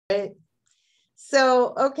Right.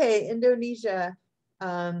 So, okay, Indonesia.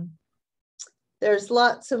 There's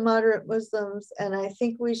lots of moderate Muslims, and I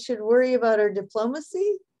think we should worry about our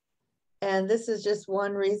diplomacy. And this is just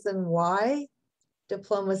one reason why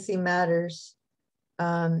diplomacy matters.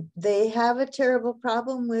 They have a terrible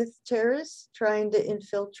problem with terrorists trying to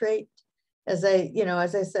infiltrate. As I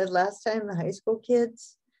said last time, the high school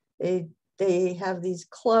kids, they have these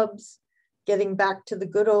clubs getting back to the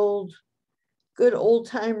good old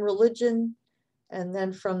time religion. And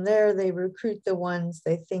then from there, they recruit the ones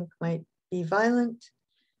they think might be violent.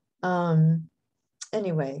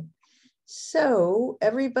 Anyway, so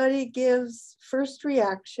everybody gives first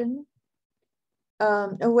reaction.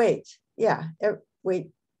 Wait.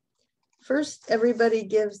 First, everybody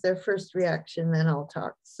gives their first reaction, then I'll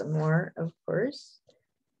talk some more, of course.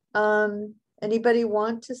 Anybody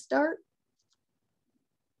want to start?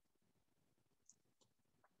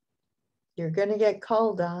 You're gonna get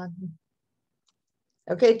called on.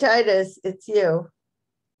 Okay, Titus, it's you.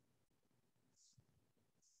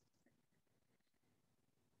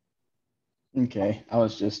 Okay, I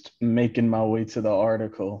was just making my way to the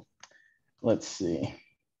article. Let's see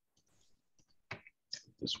if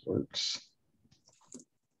this works.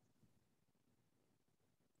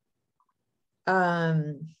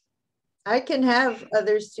 I can have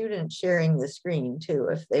other students sharing the screen too,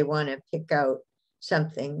 if they want to pick out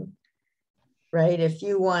something, right? If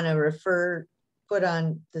you want to put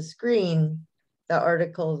on the screen the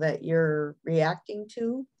article that you're reacting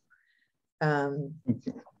to.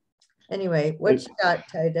 Anyway, what you got,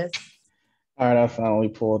 Titus? All right, I finally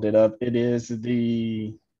pulled it up. It is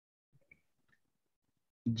the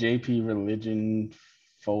JP Religion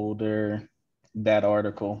folder, that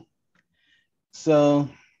article. So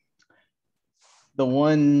the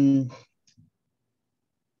one,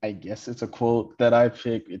 I guess it's a quote that I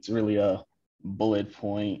picked, it's really a bullet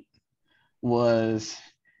point,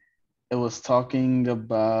 it was talking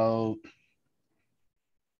about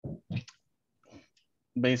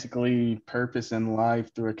basically purpose in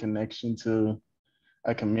life through a connection to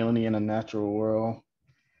a community in a natural world.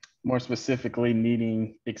 More specifically,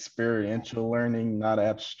 needing experiential learning, not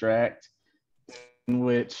abstract, in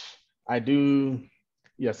which I do,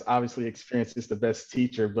 yes, obviously experience is the best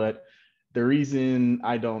teacher, but the reason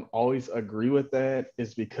I don't always agree with that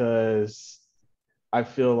is because I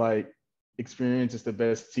feel like experience is the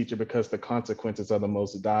best teacher because the consequences are the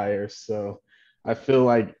most dire. So I feel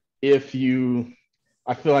like I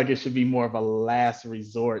feel like it should be more of a last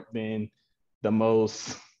resort than the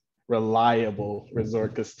most reliable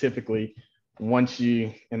resort, because typically once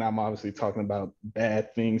you, and I'm obviously talking about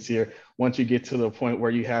bad things here, once you get to the point where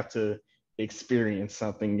you have to experience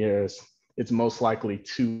something, it's most likely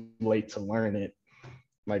too late to learn it.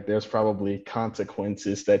 Like there's probably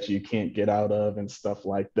consequences that you can't get out of and stuff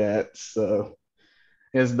like that. So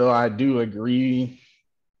as though I do agree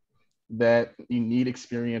that you need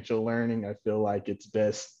experiential learning, I feel like it's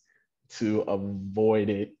best to avoid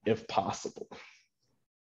it if possible.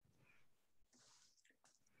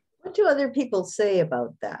 What do other people say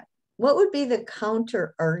about that? What would be the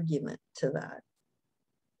counter argument to that?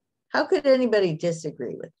 How could anybody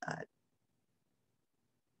disagree with that?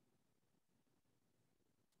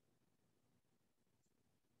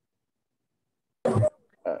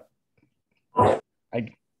 I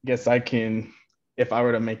guess I can, if I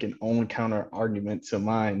were to make an own counter argument to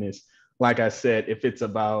mine, is like I said, if it's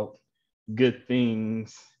about good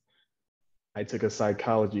things, I took a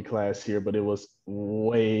psychology class here, but it was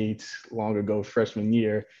way long ago, freshman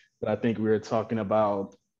year. But I think we were talking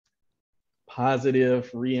about positive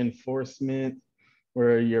reinforcement,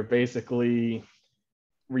 where you're basically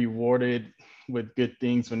rewarded with good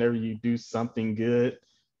things whenever you do something good.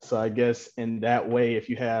 So I guess in that way, if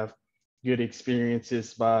you have good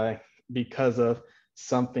experiences because of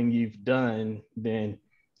something you've done, then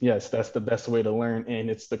yes, that's the best way to learn, and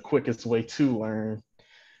it's the quickest way to learn.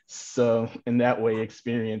 So in that way,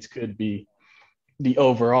 experience could be the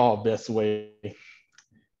overall best way. I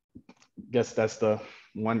guess that's the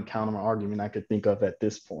one counter argument I could think of at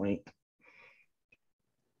this point.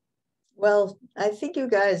 Well, I think you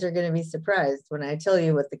guys are going to be surprised when I tell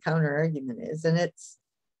you what the counter argument is. And it's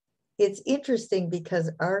interesting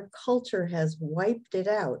because our culture has wiped it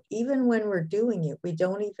out. Even when we're doing it, we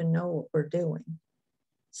don't even know what we're doing.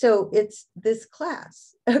 So it's this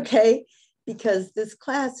class, okay? Because this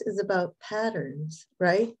class is about patterns,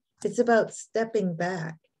 right? It's about stepping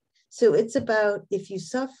back. So it's about if you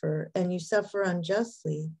suffer and you suffer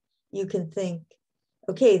unjustly, you can think,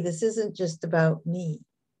 okay, this isn't just about me,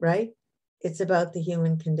 right? It's about the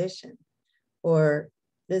human condition. Or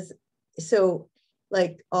this, so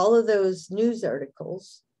like all of those news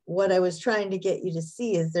articles what I was trying to get you to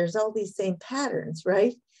see is there's all these same patterns,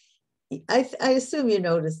 right? I assume you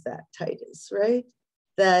noticed that, Titus, right?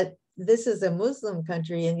 That this is a Muslim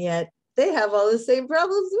country, and yet they have all the same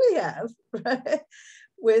problems we have, right?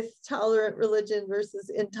 With tolerant religion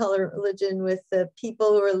versus intolerant religion, with the people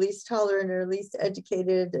who are least tolerant or least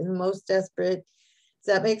educated and most desperate.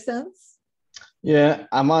 Does that make sense? Yeah,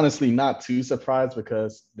 I'm honestly not too surprised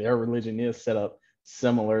because their religion is set up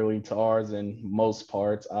similarly to ours in most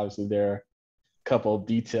parts. Obviously, there are a couple of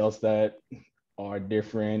details that are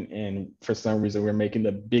different, and for some reason, we're making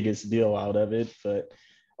the biggest deal out of it. But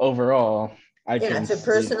overall, I Yeah, can it's a see.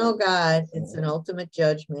 personal God. It's an ultimate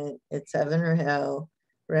judgment. It's heaven or hell,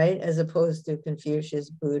 right? As opposed to Confucius,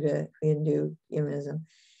 Buddha, Hindu, humanism.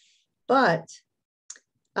 But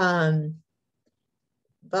um,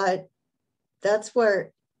 but that's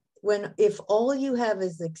where, if all you have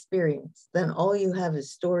is experience, then all you have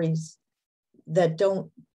is stories that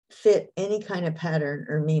don't fit any kind of pattern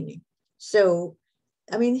or meaning. So,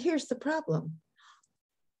 I mean, here's the problem.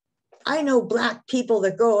 I know Black people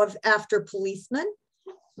that go after policemen.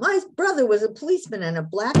 My brother was a policeman and a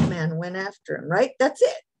Black man went after him, right? That's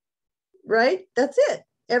it, right? That's it.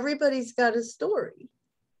 Everybody's got a story.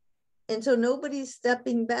 And so nobody's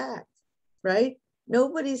stepping back, right?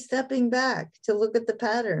 Nobody's stepping back to look at the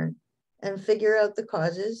pattern and figure out the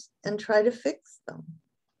causes and try to fix them.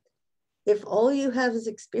 If all you have is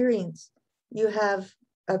experience, you have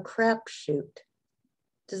a crapshoot.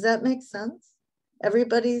 Does that make sense?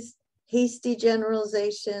 Everybody's hasty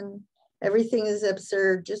generalization, everything is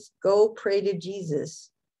absurd. Just go pray to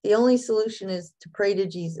Jesus. The only solution is to pray to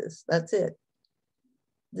Jesus. That's it.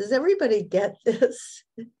 Does everybody get this?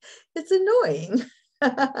 It's annoying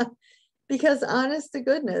because, honest to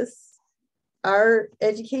goodness, our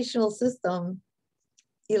educational system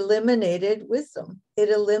eliminated wisdom. It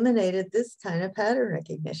eliminated this kind of pattern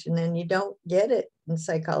recognition, and you don't get it in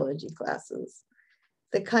psychology classes.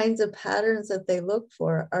 The kinds of patterns that they look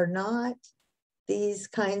for are not these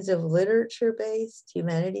kinds of literature-based,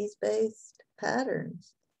 humanities-based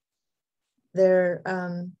patterns. They're,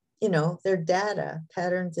 they're data,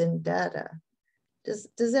 patterns in data.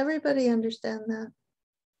 Does everybody understand that?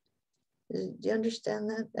 Do you understand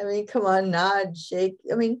that? I mean, come on, nod, shake.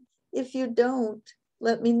 I mean, if you don't,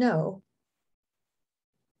 let me know.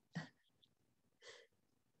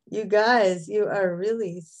 You guys, you are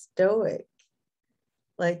really stoic.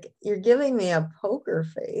 Like, you're giving me a poker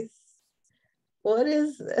face. What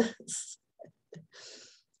is this?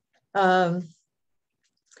 Well,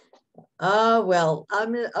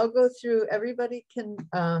 I'll go through. Everybody can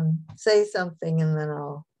say something, and then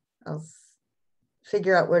I'll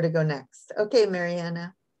figure out where to go next. Okay,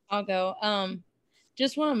 Mariana. I'll go.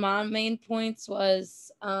 Just one of my main points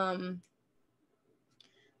was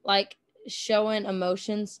like showing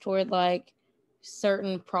emotions toward like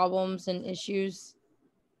certain problems and issues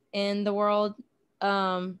in the world.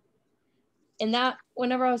 And that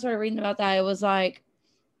whenever I started reading about that, it was like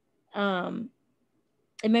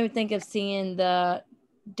it made me think of seeing the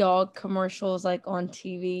dog commercials like on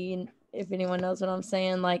TV, and if anyone knows what I'm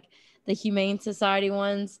saying, like the Humane Society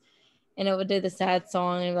ones, and it would do the sad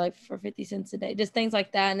song and like for 50 cents a day, just things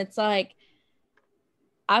like that. And it's like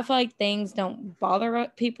I feel like things don't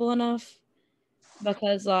bother people enough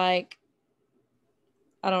because like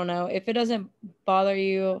I don't know, if it doesn't bother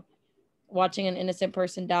you watching an innocent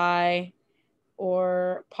person die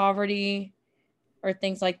or poverty or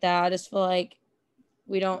things like that, I just feel like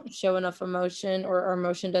we don't show enough emotion, or our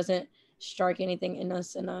emotion doesn't strike anything in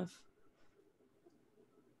us enough.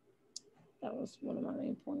 That was one of my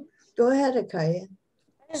main points. Go ahead, Akaya.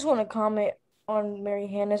 I just want to comment on Mary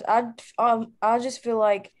Hannah's. I just feel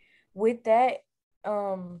like with that,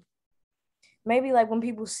 maybe like when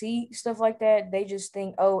people see stuff like that, they just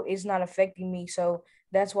think, oh, it's not affecting me, so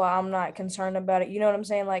that's why I'm not concerned about it. You know what I'm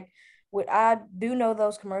saying? Like, what I do know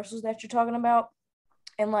those commercials that you're talking about,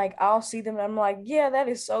 and like I'll see them and I'm like, yeah, that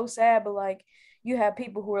is so sad, but like you have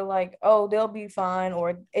people who are like, oh, they'll be fine,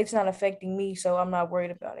 or it's not affecting me, so I'm not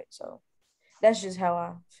worried about it. So that's just how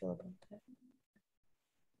I feel about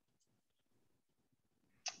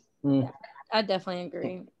that. I definitely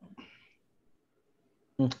agree.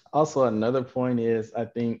 Also, another point is, I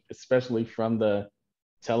think, especially from the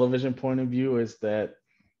television point of view, is that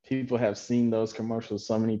people have seen those commercials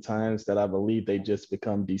so many times that I believe they just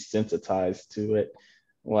become desensitized to it.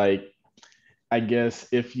 Like, I guess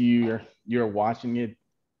if you're watching it,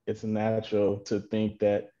 it's natural to think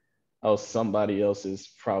that, oh, somebody else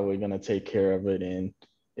is probably going to take care of it, and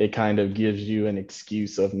it kind of gives you an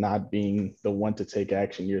excuse of not being the one to take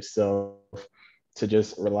action yourself, to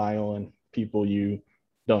just rely on people you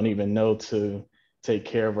don't even know to take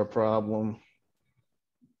care of a problem.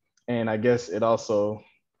 And I guess it also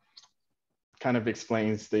kind of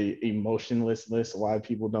explains the emotionlessness, why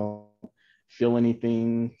people don't feel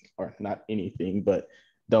anything, or not anything, but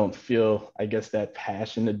don't feel, I guess, that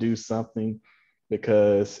passion to do something,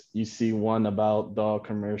 because you see one about dog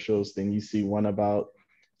commercials, then you see one about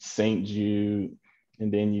St. Jude,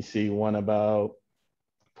 and then you see one about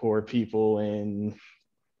poor people in,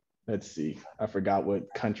 let's see, I forgot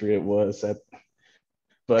what country it was,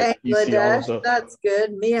 but you see all of Bangladesh, the, that's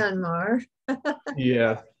good. Myanmar.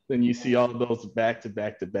 yeah, then you see all of those back to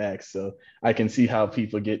back to back. So I can see how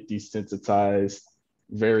people get desensitized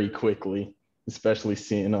very quickly, especially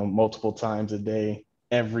seeing them multiple times a day,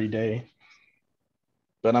 every day.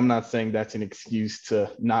 But I'm not saying that's an excuse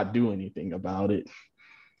to not do anything about it.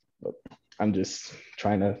 But I'm just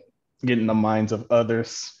trying to get in the minds of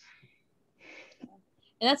others.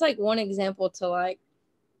 And that's like one example to like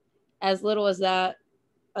as little as that,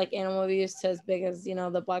 like animal abuse, to as big as, you know,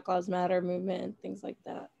 the Black Lives Matter movement and things like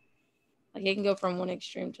that. Like it can go from one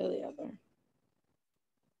extreme to the other.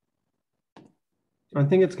 I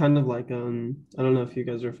think it's kind of like I don't know if you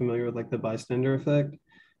guys are familiar with like the bystander effect,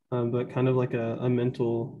 but kind of like a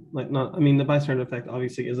mental, like, not, I mean, the bystander effect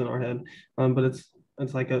obviously is in our head, but it's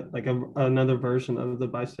like another version of the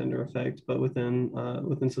bystander effect, but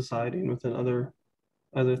within society and within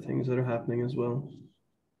other things that are happening as well.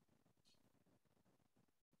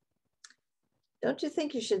 Don't you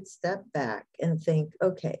think you should step back and think,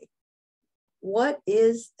 okay, what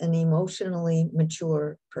is an emotionally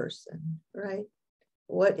mature person, right?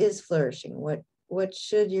 What is flourishing? What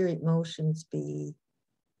should your emotions be?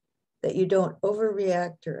 That you don't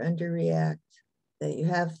overreact or underreact, that you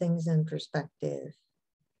have things in perspective.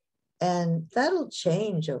 And that'll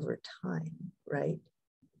change over time, right?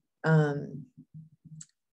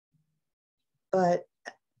 But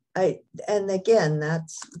and again,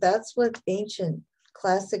 that's what ancient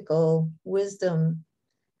classical wisdom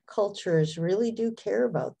cultures really do care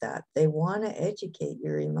about, that. They want to educate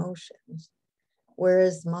your emotions,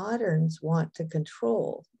 whereas moderns want to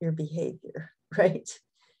control your behavior, right?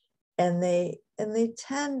 And they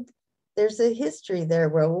tend, there's a history there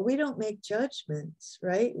where, well, we don't make judgments,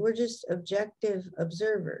 right? We're just objective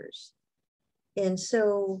observers. And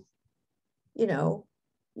so, you know,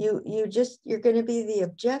 you're going to be the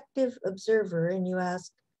objective observer, and you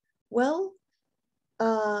ask, well,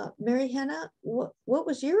 Mary Hannah, what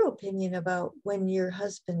was your opinion about when your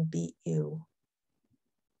husband beat you?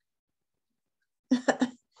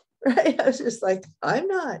 Right? I was just like, I'm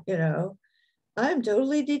not, I'm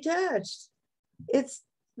totally detached.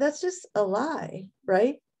 That's just a lie,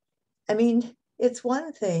 right? I mean, it's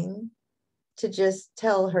one thing to just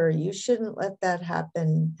tell her you shouldn't let that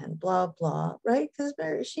happen and blah, blah, right?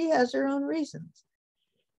 Because she has her own reasons.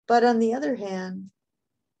 But on the other hand,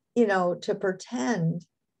 to pretend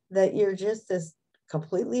that you're just this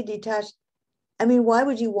completely detached, I mean, why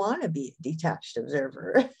would you want to be a detached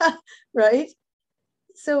observer, right?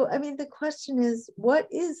 So, I mean, the question is, what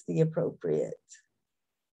is the appropriate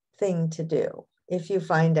thing to do if you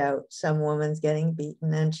find out some woman's getting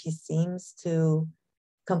beaten and she seems to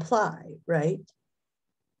comply, right?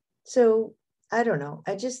 So I don't know.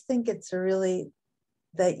 I just think it's really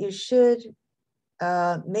that you should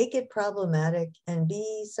make it problematic and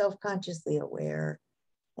be self-consciously aware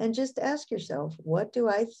and just ask yourself, what do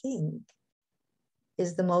I think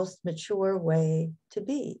is the most mature way to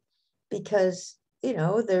be? Because,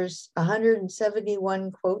 there's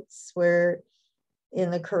 171 quotes where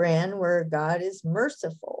in the Quran where God is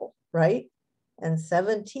merciful, right? And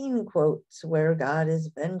 17 quotes where God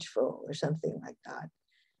is vengeful or something like that.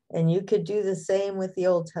 And you could do the same with the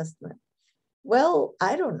Old Testament. Well,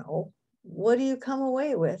 I don't know. What do you come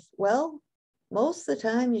away with? Well, most of the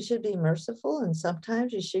time you should be merciful, and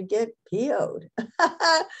sometimes you should get PO'd.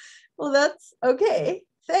 Well, that's okay.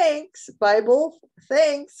 Thanks, Bible.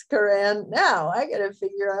 Thanks, Quran. Now I got to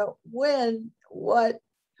figure out when, what,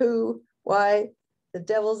 who, why. The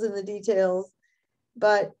devil's in the details.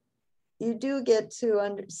 But you do get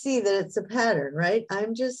to see that it's a pattern, right?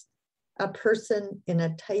 I'm just a person in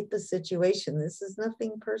a type of situation. This is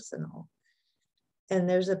nothing personal. And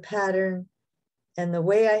there's a pattern. And the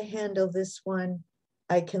way I handle this one,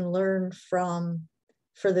 I can learn from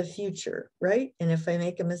for the future, right? And if I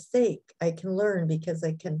make a mistake, I can learn because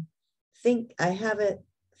I can think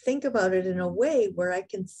about it in a way where I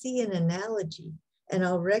can see an analogy and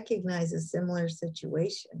I'll recognize a similar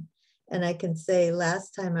situation. And I can say,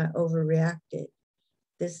 last time I overreacted,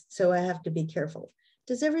 so I have to be careful.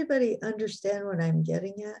 Does everybody understand what I'm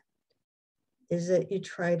getting at? Is that you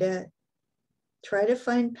try to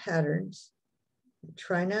find patterns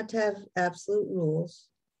Try not to have absolute rules.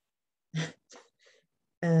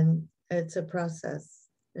 And it's a process.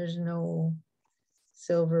 There's no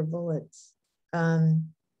silver bullets. So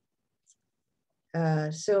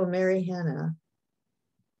Mary Hannah,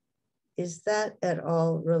 is that at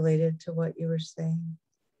all related to what you were saying?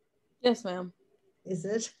 Yes, ma'am. Is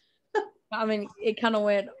it? I mean, it kind of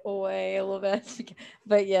went away a little bit,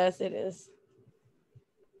 but yes, it is.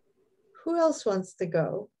 Who else wants to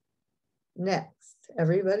go next?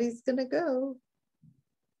 Everybody's gonna go.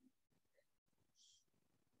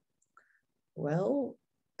 Well,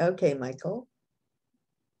 okay, Michael.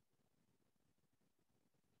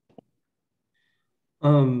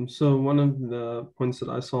 So one of the points that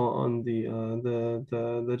I saw on the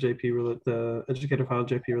the educator file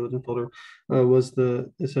JP religion folder was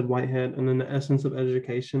it said Whitehead, and then the essence of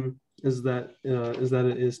education is that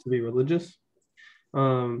it is to be religious.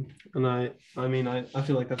 And I mean I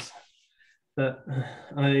feel like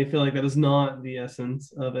I feel like that is not the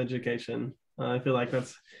essence of education. I feel like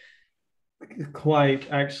that's quite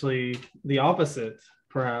actually the opposite,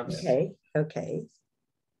 perhaps. Okay.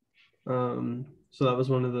 So that was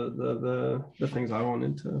one of the things I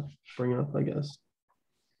wanted to bring up, I guess.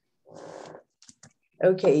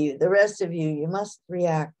 Okay, the rest of you, you must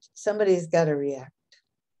react. Somebody's got to react.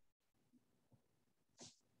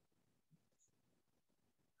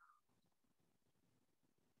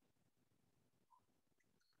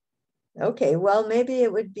 Okay, well, maybe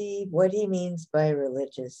it would be what he means by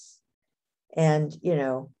religious. And,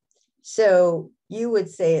 so you would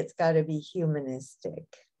say it's got to be humanistic,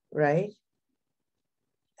 right?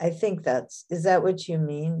 I think is that what you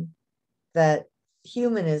mean? That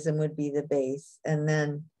humanism would be the base, and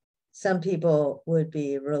then some people would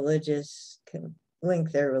be can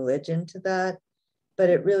link their religion to that, but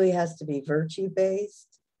it really has to be virtue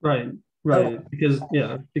based. Right. Oh. Because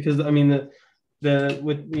I mean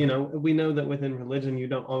we know that within religion you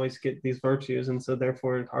don't always get these virtues, and so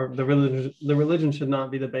therefore the religion should not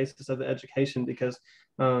be the basis of the education, because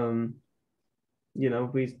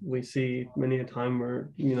we see many a time where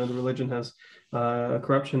the religion has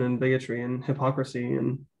corruption and bigotry and hypocrisy,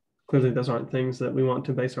 and clearly those aren't things that we want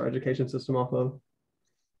to base our education system off of.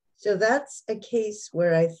 So that's a case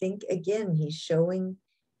where I think, again, he's showing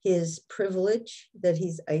his privilege, that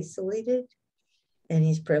he's isolated, and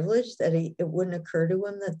he's privileged, that it wouldn't occur to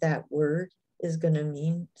him that word is going to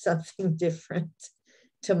mean something different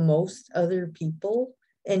to most other people.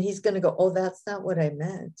 And he's going to go, oh, that's not what I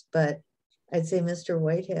meant. But I'd say, Mr.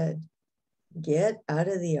 Whitehead, get out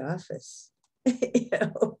of the office,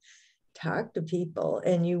 talk to people,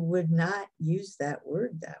 and you would not use that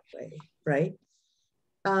word that way, right?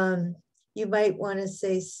 You might want to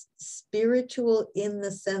say spiritual in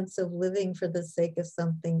the sense of living for the sake of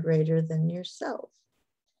something greater than yourself.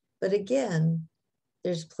 But again,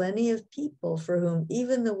 there's plenty of people for whom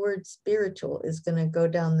even the word spiritual is going to go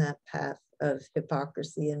down that path of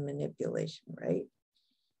hypocrisy and manipulation, right?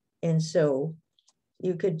 And so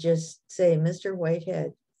you could just say, Mr.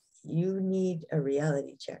 Whitehead, you need a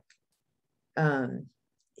reality check.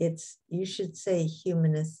 You should say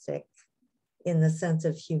humanistic in the sense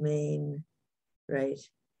of humane, right?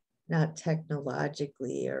 Not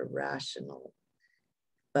technologically or rational,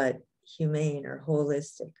 but humane or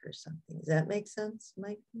holistic or something. Does that make sense,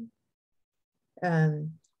 Mike?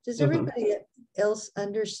 Does everybody else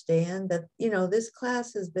understand that, this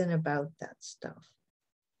class has been about that stuff,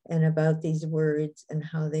 and about these words and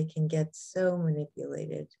how they can get so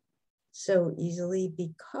manipulated so easily,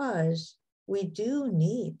 because we do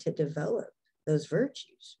need to develop those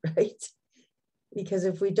virtues, right? Because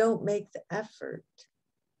if we don't make the effort,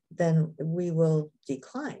 then we will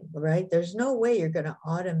decline, right? There's no way you're going to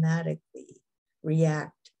automatically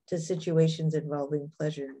react to situations involving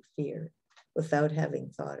pleasure and fear without having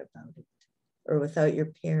thought about it, or without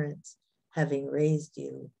your parents having raised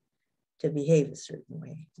you to behave a certain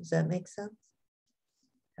way. Does that make sense?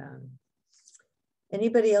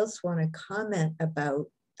 Anybody else want to comment about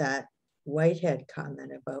that Whitehead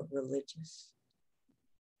comment about religious?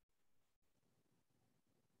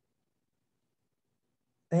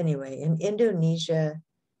 Anyway, in Indonesia,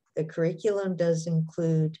 the curriculum does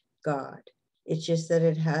include God. It's just that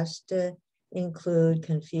it has to include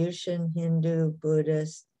Confucian, Hindu,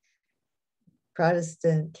 Buddhist,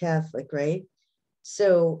 Protestant, Catholic, right?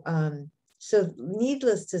 So, so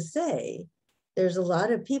needless to say, there's a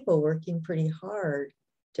lot of people working pretty hard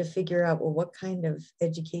to figure out, well, what kind of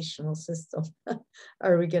educational system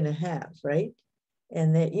are we going to have, right?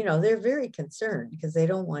 And that, they're very concerned because they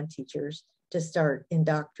don't want teachers to start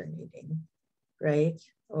indoctrinating, right?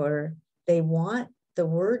 Or they want the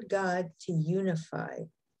word God to unify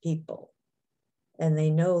people. and they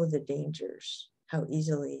know the dangers, how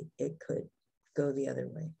easily it could go the other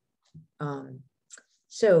way.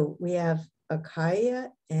 So we have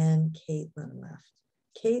Akaya and Caitlin left.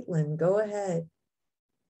 Caitlin, go ahead.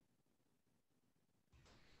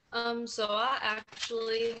 So I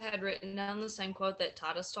actually had written down the same quote that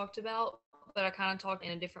Titus talked about, but I kind of talked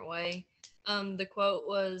in a different way. The quote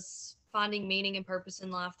was, finding meaning and purpose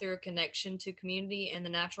in life through a connection to community and the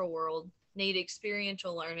natural world need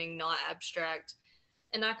experiential learning, not abstract.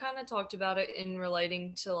 And I kind of talked about it in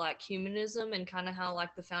relating to like humanism and kind of how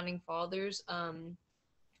like the founding fathers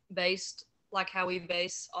based like how we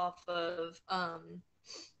base off of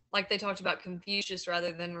like they talked about Confucius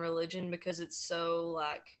rather than religion, because it's so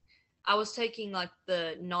like I was taking like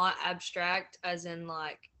the not abstract as in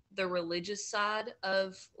like the religious side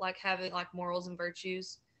of like having like morals and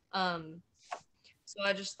virtues. So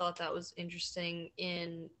I just thought that was interesting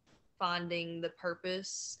in finding the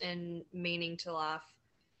purpose and meaning to life,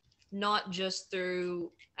 not just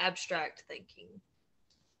through abstract thinking.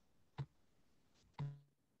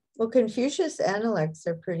 Well, Confucius Analects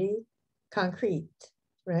are pretty concrete,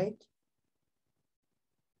 right?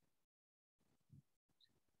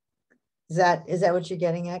 Is that what you're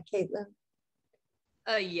getting at, Caitlin?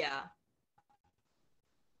 Yeah.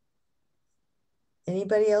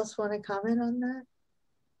 Anybody else want to comment on that?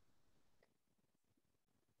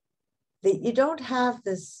 That you don't have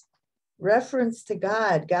this reference to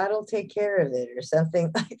God, God will take care of it or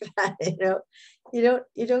something like that.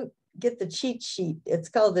 You don't get the cheat sheet. It's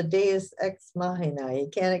called the Deus ex machina. You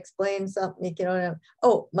can't explain something you don't have.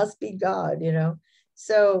 Oh, must be God,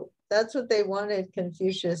 So that's what they wanted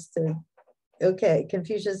Confucius to. Okay,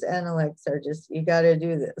 Confucius Analects are just, you got to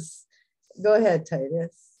do this. Go ahead,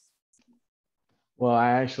 Titus. Well,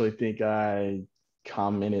 I actually think I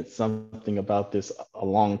commented something about this a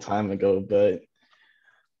long time ago, but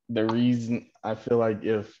the reason I feel like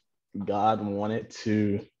if God wanted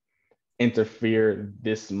to interfere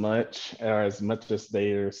this much, or as much as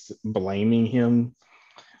they're blaming him,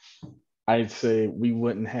 I'd say we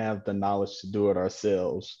wouldn't have the knowledge to do it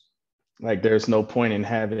ourselves. Like, there's no point in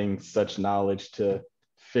having such knowledge to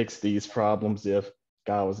fix these problems if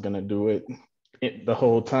God was going to do it the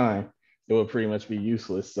whole time. It would pretty much be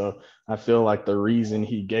useless. So I feel like the reason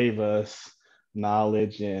he gave us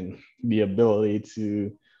knowledge and the ability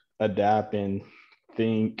to adapt and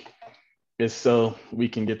think is so we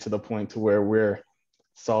can get to the point to where we're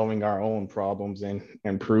solving our own problems and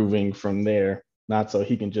improving from there, not so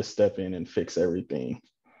he can just step in and fix everything.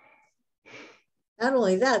 Not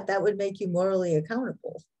only that, that would make you morally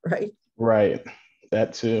accountable, right? Right,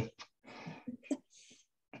 that too.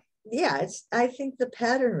 Yeah, I think the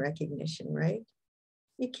pattern recognition, right?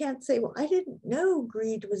 You can't say, well, I didn't know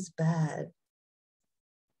greed was bad,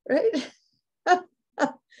 right?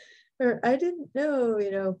 Or I didn't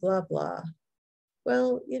know, blah, blah.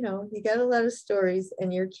 Well, you got a lot of stories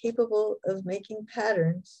and you're capable of making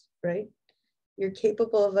patterns, right? You're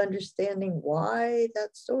capable of understanding why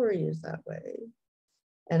that story is that way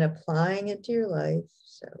and applying it to your life.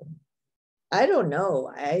 So I don't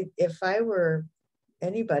know. If I were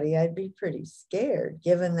anybody, I'd be pretty scared,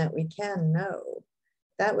 given that we can know.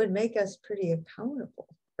 That would make us pretty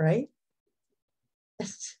accountable, right?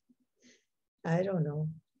 I don't know.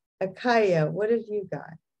 Akaya, what have you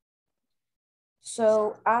got?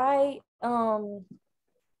 So I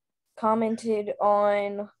commented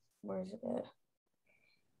on, where is it at?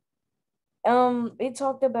 It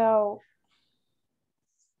talked about,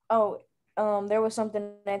 there was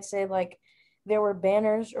something that said like there were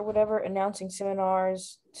banners or whatever announcing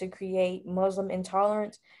seminars to create Muslim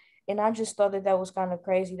intolerance. And I just thought that was kind of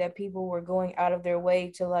crazy that people were going out of their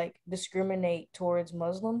way to like discriminate towards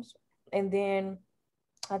Muslims. And then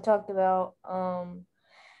I talked about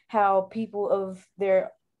how people of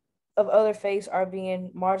other faiths are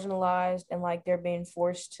being marginalized and like they're being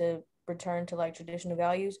forced to return to like traditional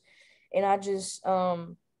values. And I just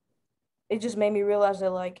it just made me realize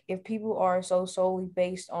that like if people are so solely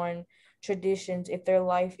based on traditions, if their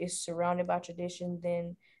life is surrounded by tradition,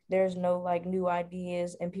 then there's no like new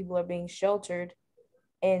ideas and people are being sheltered,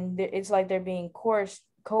 and it's like they're being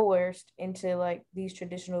coerced into like these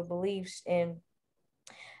traditional beliefs. And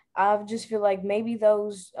I just feel like maybe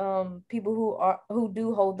those people who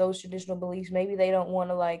do hold those traditional beliefs, maybe they don't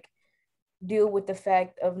want to like deal with the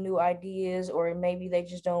fact of new ideas, or maybe they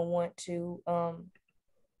just don't want to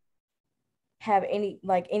have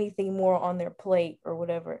anything more on their plate or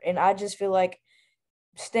whatever. And I just feel like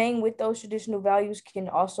staying with those traditional values can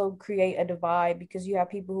also create a divide, because you have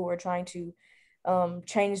people who are trying to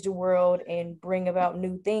change the world and bring about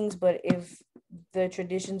new things, but if the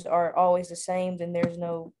traditions are always the same, then there's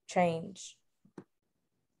no change.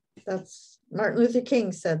 That's Martin Luther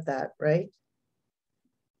King said that, right?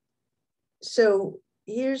 So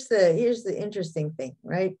here's the interesting thing,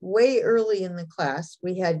 right? Way early in the class,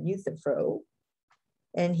 we had Euthyphro,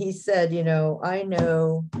 and he said, you know, I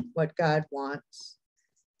know what God wants.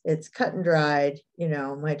 It's cut and dried. You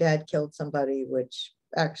know, my dad killed somebody, which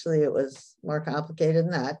actually it was more complicated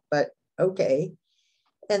than that, but okay.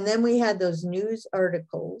 And then we had those news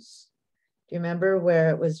articles. Do you remember where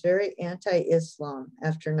it was very anti-Islam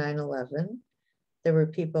after 9/11? There were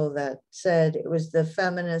people that said it was the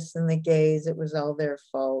feminists and the gays, it was all their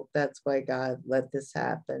fault. That's why God let this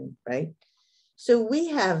happen, right? So we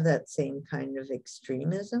have that same kind of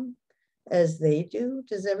extremism as they do.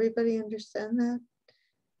 Does everybody understand that?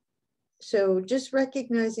 So just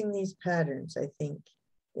recognizing these patterns, I think,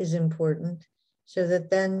 is important, so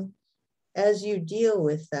that then as you deal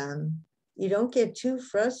with them, you don't get too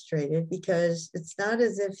frustrated, because it's not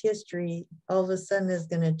as if history all of a sudden is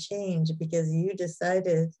going to change because you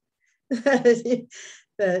decided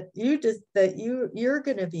that you're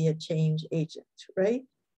going to be a change agent, right?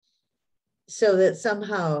 So that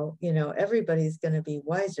somehow, you know, everybody's going to be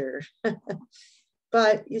wiser,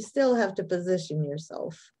 but you still have to position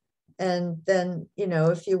yourself. And then, you know,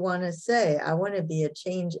 if you want to say, I want to be a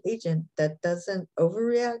change agent that doesn't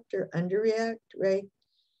overreact or underreact, right?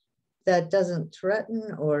 That doesn't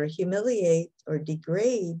threaten or humiliate or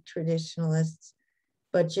degrade traditionalists,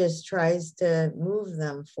 but just tries to move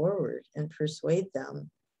them forward and persuade them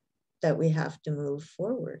that we have to move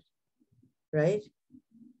forward, right?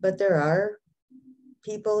 But there are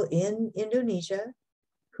people in Indonesia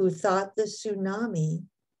who thought the tsunami,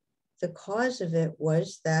 the cause of it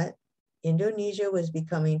was that Indonesia was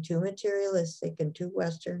becoming too materialistic and too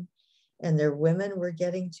Western, and their women were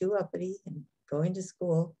getting too uppity and going to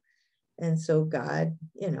school. And so God,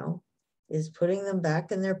 you know, is putting them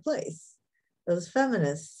back in their place, those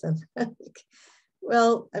feminists. And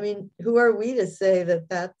well, I mean, who are we to say that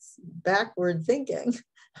that's backward thinking?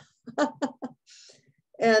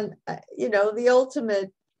 And, you know, the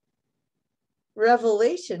ultimate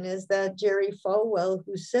revelation is that Jerry Falwell,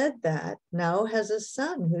 who said that, now has a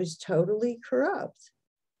son who's totally corrupt,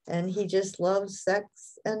 and he just loves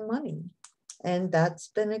sex and money. And that's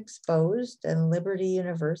been exposed, and Liberty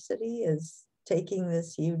University is taking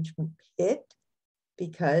this huge hit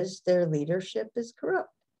because their leadership is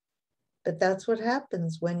corrupt. But that's what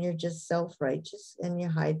happens when you're just self-righteous and you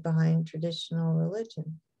hide behind traditional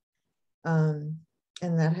religion.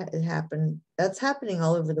 And that's happening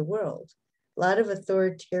all over the world. A lot of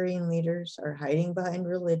authoritarian leaders are hiding behind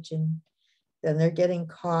religion. Then they're getting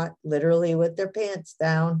caught literally with their pants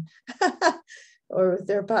down or with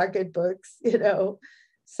their pocketbooks, you know,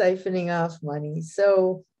 siphoning off money.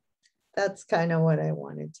 So that's kind of what I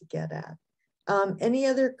wanted to get at. Any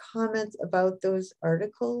other comments about those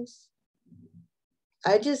articles?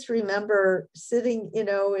 I just remember sitting, you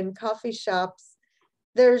know, in coffee shops.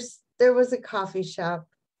 There was a coffee shop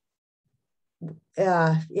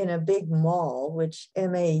in a big mall, which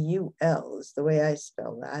M-A-U-L is the way I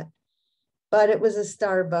spell that. But it was a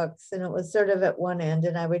Starbucks, and it was sort of at one end,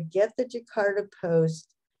 and I would get the Jakarta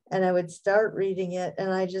Post and I would start reading it,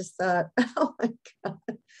 and I just thought, oh my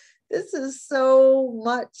God, this is so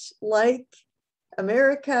much like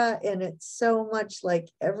America, and it's so much like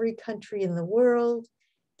every country in the world.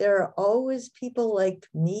 There are always people like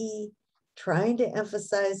me trying to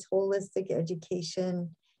emphasize holistic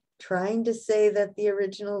education, trying to say that the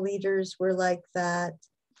original leaders were like that,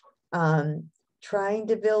 trying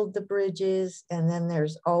to build the bridges, and then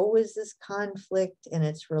there's always this conflict, and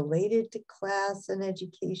it's related to class and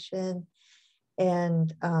education.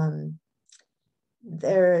 And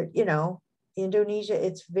there, you know, Indonesia,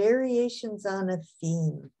 it's variations on a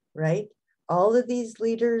theme, right? All of these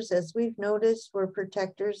leaders, as we've noticed, were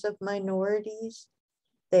protectors of minorities.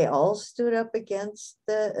 They all stood up against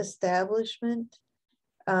the establishment.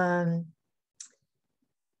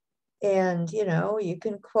 And, you know, you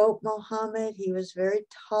can quote Muhammad, he was very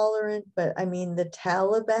tolerant, but I mean, the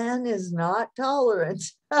Taliban is not tolerant.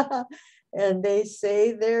 And they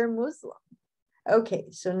say they're Muslim. Okay,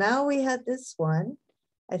 so now we had this one.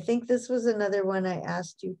 I think this was another one I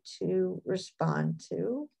asked you to respond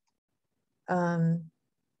to.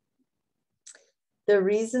 The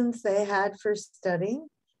reasons they had for studying,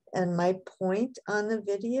 and my point on the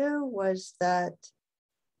video was that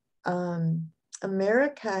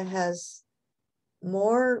America has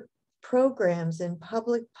more programs in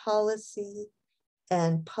public policy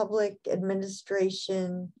and public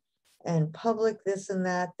administration and public this and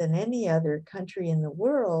that than any other country in the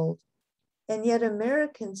world. And yet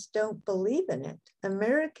Americans don't believe in it.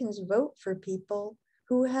 Americans vote for people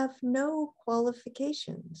who have no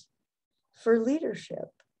qualifications. for leadership,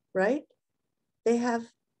 right? They have,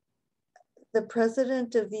 the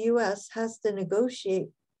president of the US has to negotiate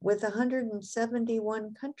with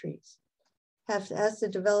 171 countries, has to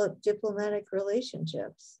develop diplomatic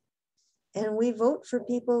relationships. And we vote for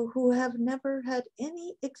people who have never had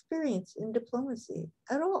any experience in diplomacy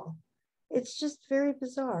at all. It's just very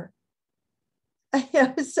bizarre.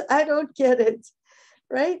 I don't get it,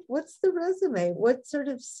 right? What's the resume? What sort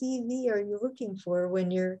of CV are you looking for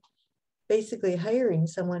when you're basically hiring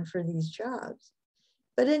someone for these jobs?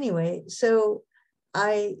 But anyway, so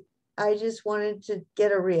I just wanted to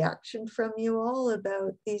get a reaction from you all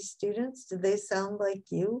about these students. Did they sound like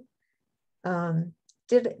you?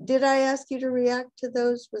 Did I ask you to react to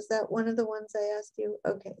those? Was that one of the ones I asked you?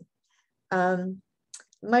 Okay.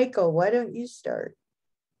 Michael, why don't you start?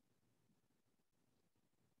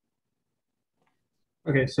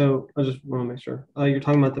 Okay, so I just want to make sure. You're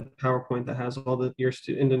talking about the PowerPoint that has all your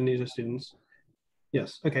Indonesia students.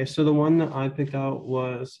 Yes. Okay, so the one that I picked out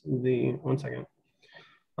was the, one second.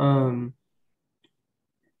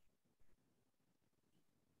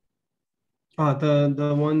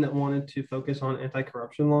 The one that wanted to focus on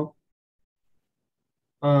anti-corruption law.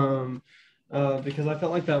 Because I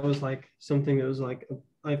felt like that was like something that was like,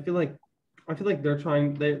 I feel like what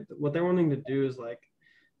they're wanting to do is like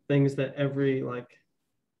things that every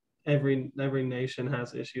nation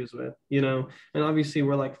has issues with, you know, and obviously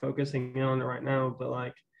we're like focusing on it right now, but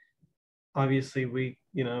like obviously we,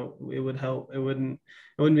 you know, it would help. It wouldn't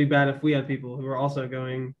be bad if we had people who are also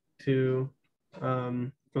going to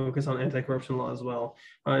focus on anti-corruption law as well.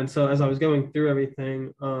 And so as I was going through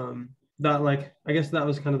everything, that like, I guess that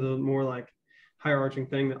was kind of the more like hierarching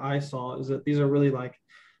thing that I saw, is that these are really like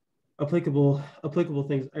applicable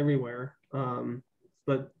things everywhere.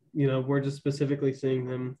 But you know, we're just specifically seeing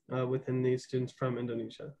them within these students from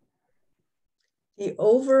Indonesia. The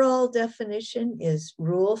overall definition is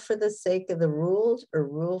rule for the sake of the ruled or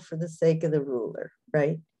rule for the sake of the ruler,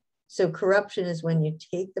 right? So corruption is when you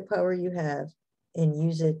take the power you have and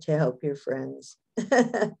use it to help your friends,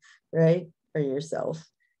 right? Or yourself,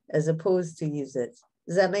 as opposed to use it.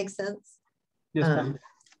 Does that make sense? Yes,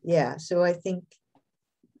 yeah, so I think,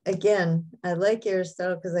 again, I like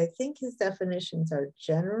Aristotle because I think his definitions are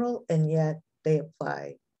general and yet they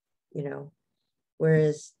apply, you know,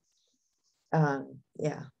 whereas,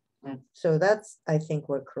 yeah. So that's, I think,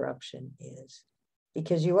 what corruption is,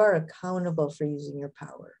 because you are accountable for using your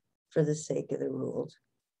power for the sake of the ruled.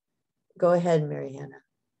 Go ahead, Mary Hannah.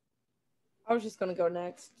 I was just going to go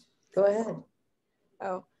next. Go ahead.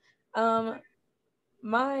 Oh,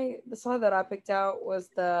 the slide that I picked out was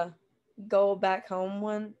the go back home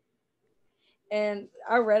one. And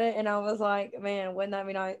I read it and I was like, man, wouldn't that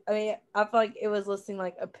be nice? I mean, I feel like it was listing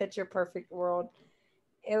like a picture perfect world.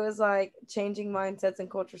 It was like changing mindsets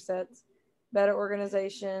and culture sets, better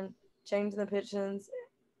organization, changing the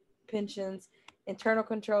pensions, internal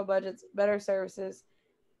control budgets, better services.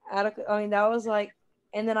 Adequate. I mean, that was like,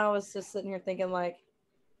 and then I was just sitting here thinking like,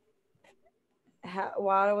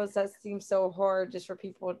 why does that seem so hard just for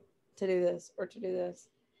people to do this or to do this?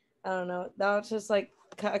 I don't know. That was just like,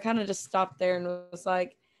 I kind of just stopped there and was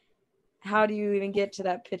like, how do you even get to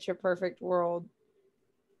that picture perfect world?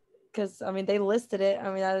 Because I mean, they listed it.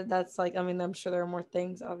 I mean, that's like, I mean, I'm sure there are more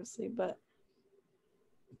things, obviously, but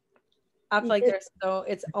I feel like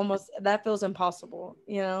it's almost, that feels impossible,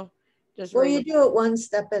 you know? Just well, you do it one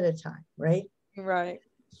step at a time, right? Right.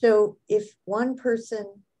 So if one person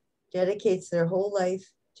dedicates their whole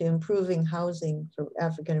life to improving housing for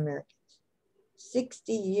African Americans,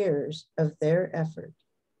 60 years of their effort,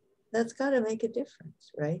 that's got to make a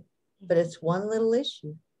difference, right? But it's one little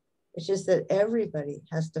issue. It's just that everybody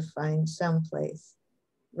has to find some place,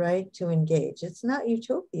 right, to engage. It's not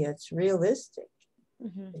utopia, it's realistic.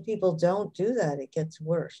 Mm-hmm. If people don't do that, it gets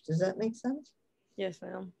worse. Does that make sense? Yes,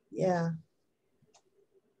 ma'am. Yeah.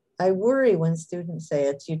 I worry when students say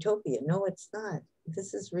it's utopia. No, it's not.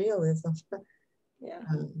 This is realism. Yeah.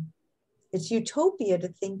 It's utopia to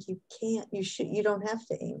think you can't, you don't have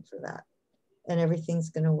to aim for that and everything's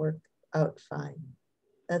going to work out fine.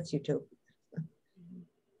 That's utopia.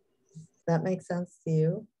 Does that make sense to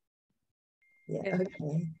you? Yeah, Yeah.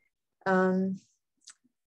 okay.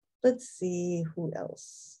 Let's see who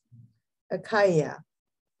else. Akaya.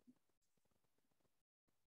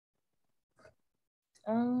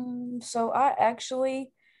 So I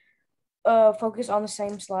actually focused on the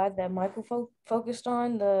same slide that Michael focused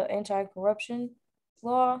on, the anti-corruption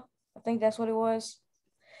law. I think that's what it was.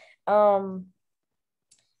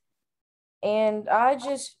 And I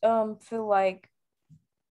just feel like,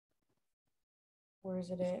 where is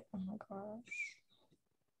it at? Oh my gosh.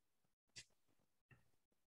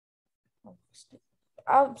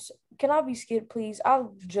 Can I be skipped, please? I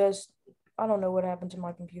don't know what happened to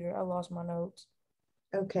my computer. I lost my notes.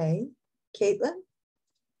 Okay. Caitlin?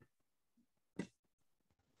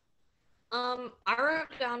 I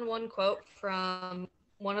wrote down one quote from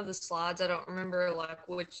one of the slides. I don't remember like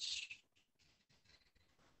which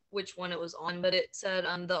one it was on, but it said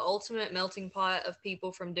the ultimate melting pot of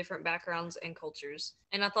people from different backgrounds and cultures.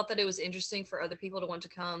 And I thought that it was interesting for other people to want to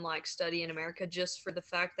come like study in America just for the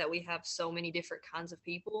fact that we have so many different kinds of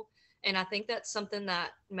people. And I think that's something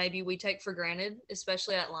that maybe we take for granted,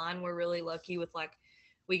 especially at Line. We're really lucky with like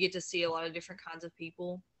we get to see a lot of different kinds of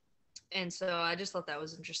people. And so I just thought that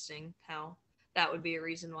was interesting how that would be a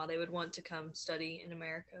reason why they would want to come study in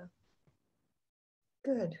America.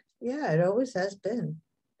 Good. Yeah, it always has been.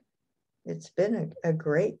 It's been a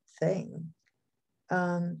great thing.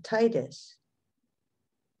 Titus.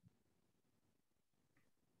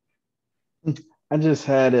 I just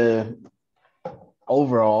had a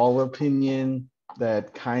overall opinion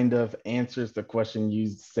that kind of answers the question you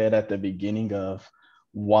said at the beginning of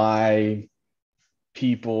why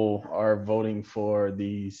people are voting for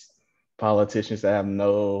these politicians that have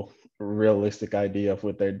no realistic idea of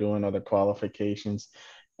what they're doing or the qualifications.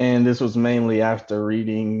 And this was mainly after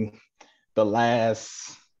reading the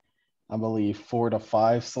last, I believe, 4 to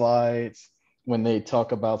 5 slides when they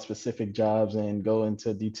talk about specific jobs and go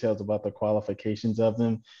into details about the qualifications of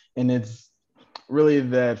them. And it's really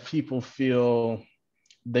that people feel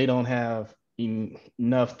they don't have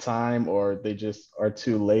enough time or they just are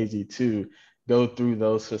too lazy to go through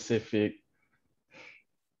those specific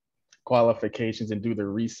qualifications and do the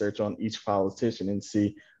research on each politician and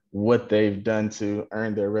see what they've done to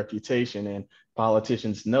earn their reputation. And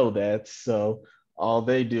politicians know that. So all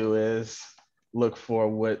they do is look for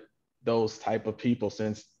what those type of people,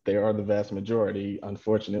 since they are the vast majority,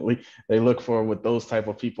 unfortunately, they look for what those type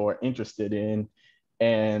of people are interested in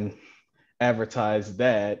and advertise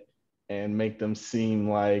that and make them seem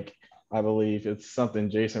like, I believe it's something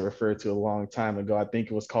Jason referred to a long time ago. I think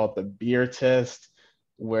it was called the beer test,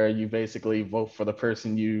 where you basically vote for the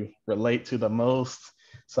person you relate to the most.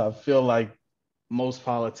 So I feel like most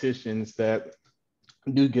politicians that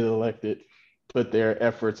do get elected put their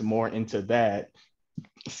efforts more into that,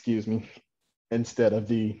 excuse me, instead of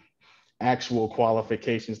the actual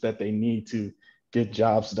qualifications that they need to get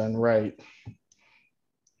jobs done right.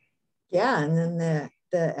 Yeah, and then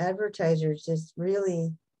the advertisers just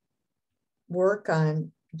really work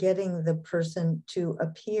on getting the person to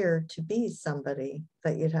appear to be somebody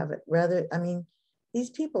that you'd have it rather. I mean, these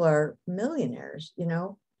people are millionaires, you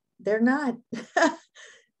know, they're not,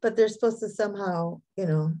 but they're supposed to somehow, you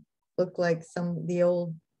know, look like the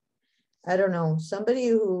old, I don't know, somebody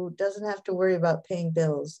who doesn't have to worry about paying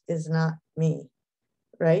bills is not me,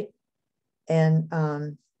 right? And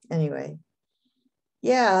anyway,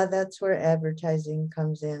 yeah, that's where advertising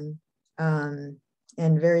comes in, and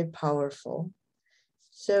very powerful.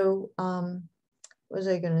 So what was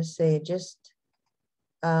I going to say? Just,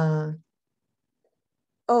 oh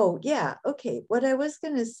yeah, okay. What I was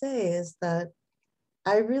going to say is that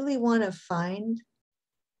I really want to find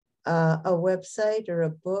a website or a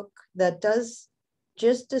book that does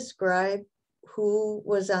just describe who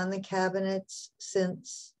was on the cabinets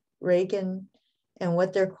since Reagan and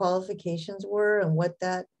what their qualifications were and what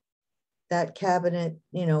that cabinet,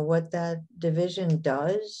 you know, what that division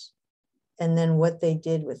does, and then what they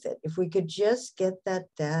did with it. If we could just get that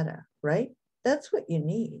data, right? That's what you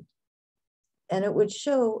need. And it would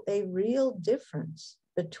show a real difference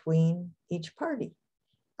between each party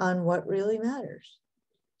on what really matters.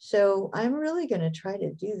 So I'm really going to try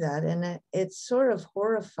to do that. And it's sort of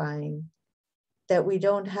horrifying that we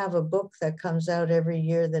don't have a book that comes out every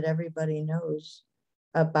year that everybody knows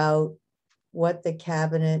about what the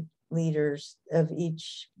cabinet leaders of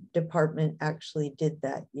each department actually did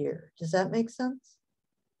that year. Does that make sense?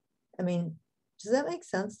 I mean, does that make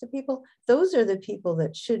sense to people? Those are the people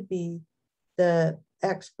that should be the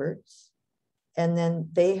experts, and then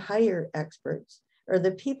they hire experts, or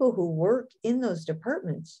the people who work in those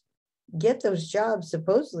departments get those jobs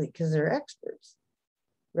supposedly because they're experts,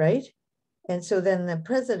 right? And so then the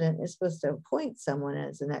president is supposed to appoint someone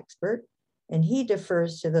as an expert, and he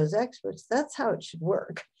defers to those experts. That's how it should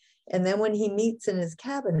work. And then when he meets in his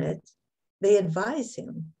cabinet, they advise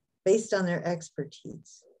him based on their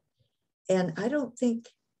expertise. And I don't think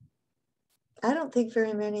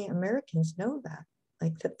very many Americans know that,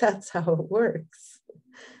 like that's how it works.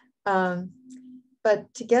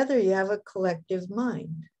 But together you have a collective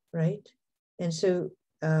mind, right? And so,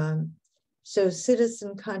 so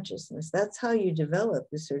citizen consciousness, that's how you develop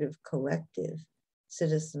this sort of collective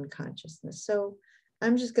citizen consciousness. So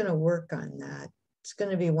I'm just going to work on that. It's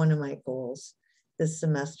going to be one of my goals this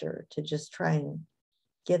semester, to just try and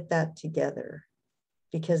get that together,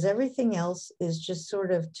 because everything else is just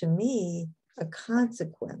sort of, to me, a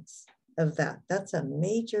consequence of that. That's a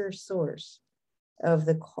major source of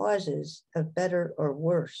the causes of better or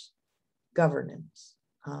worse governance.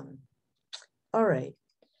 All right.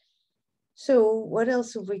 So what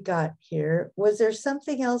else have we got here? Was there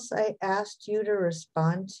something else I asked you to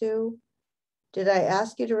respond to? Did I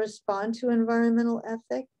ask you to respond to environmental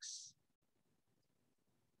ethics?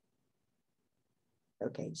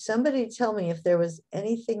 Okay, somebody tell me if there was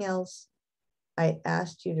anything else I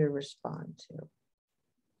asked you to respond to.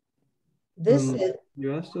 This is,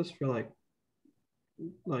 you asked us for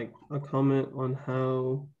like a comment on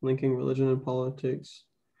how linking religion and politics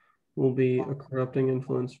will be a corrupting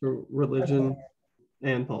influence for religion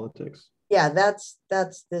and politics. yeah, that's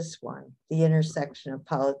this one, the intersection of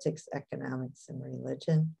politics, economics, and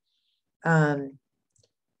religion. And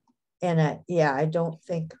I don't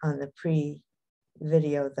think on the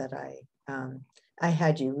pre-video that I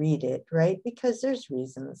had you read it, right? Because there's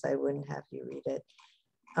reasons I wouldn't have you read it.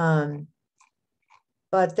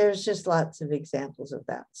 But there's just lots of examples of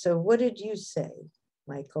that. So what did you say,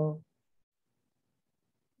 Michael?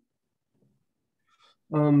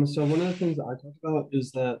 So one of the things that I talked about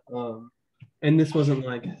is that, and this wasn't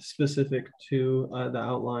like specific to the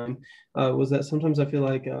outline, was that sometimes I feel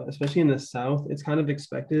like, especially in the South, it's kind of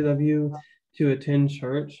expected of you to attend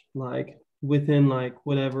church, like within like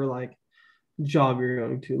whatever like job you're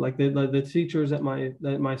going to. Like the teachers at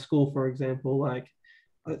my school, for example, like,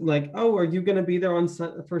 oh, are you going to be there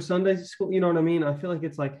for Sunday school? You know what I mean? I feel like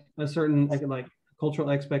it's like a certain like cultural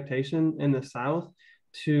expectation in the South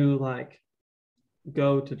to like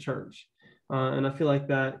go to church, and I feel like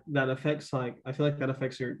that affects your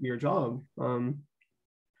job,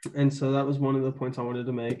 and so that was one of the points I wanted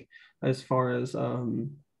to make as far as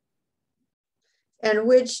and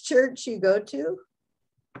which church you go to.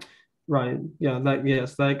 Right, yeah,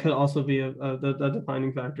 that could also be a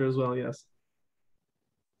defining factor as well. Yes,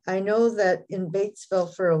 I know that in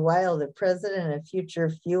Batesville for a while the president of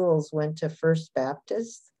Future Fuels went to First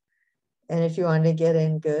Baptist, and if you wanted to get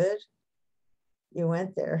in good, you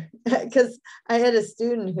went there. Because I had a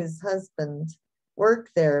student whose husband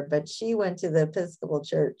worked there, but she went to the Episcopal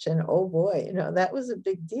Church, and oh boy, that was a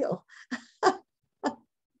big deal.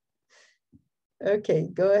 Okay,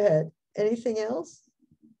 go ahead. Anything else?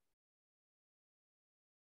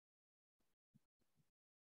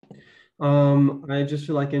 I just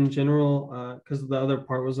feel like in general, because the other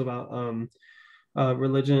part was about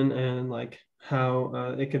religion and like how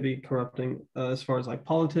it could be corrupting as far as like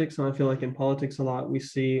politics. And I feel like in politics a lot we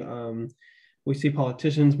see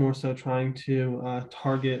politicians more so trying to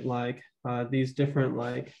target like these different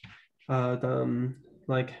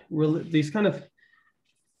these kind of,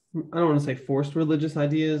 I don't want to say forced religious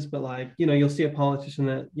ideas, but like, you'll see a politician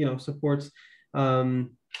that supports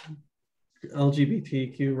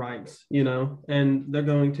LGBTQ rights, and they're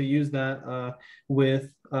going to use that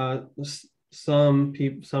with some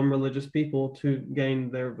religious people to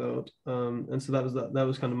gain their vote, and so that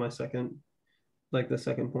was kind of my second, like the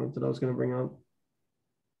second point that I was going to bring up.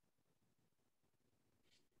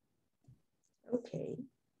 Okay,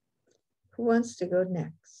 who wants to go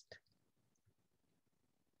next?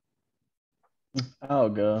 I'll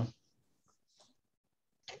go.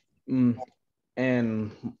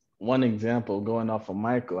 And one example, going off of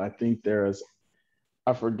Michael, I think I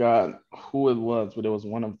forgot who it was, but it was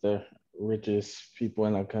one of the richest people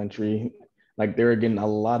in the country. Like they were getting a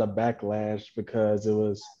lot of backlash because it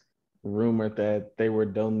was rumored that they were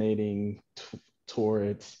donating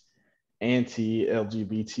towards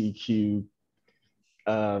anti-LGBTQ,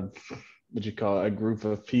 a group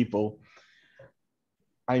of people.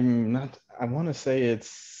 I want to say it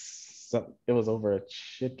was over a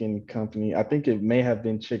chicken company. I think it may have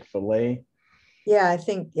been Chick-fil-A. Yeah,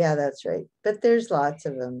 that's right. But there's lots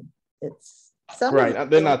of them. It's some right.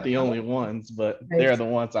 They're not the only ones, but right. They're the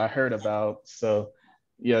ones I heard about. So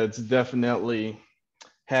yeah, it's definitely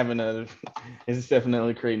creating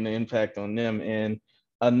an impact on them. And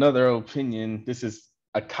another opinion, this is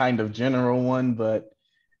a kind of general one, but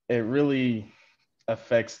it really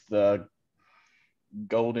affects the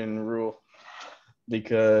golden rule,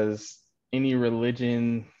 because any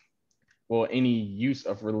religion, any use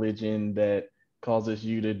of religion that causes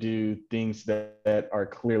you to do things that are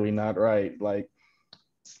clearly not right, like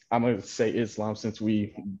I'm going to say Islam, since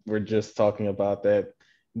we were just talking about that,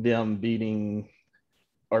 them beating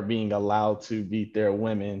or being allowed to beat their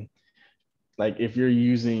women. Like if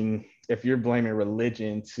you're blaming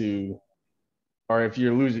religion or if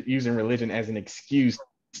you're using religion as an excuse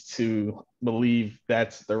to believe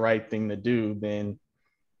that's the right thing to do, then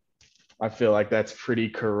I feel like that's pretty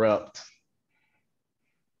corrupt.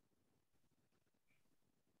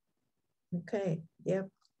 Okay, yep.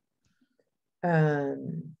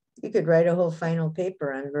 You could write a whole final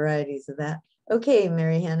paper on varieties of that. Okay,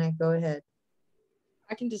 Mary Hannah, go ahead.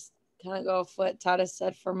 I can just kind of go off what Titus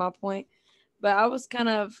said for my point, but I was kind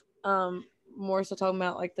of more so talking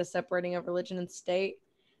about like the separating of religion and state,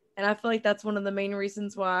 and I feel like that's one of the main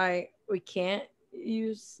reasons why we can't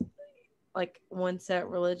use like one set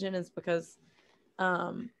religion is because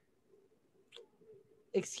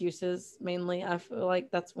excuses mainly. I feel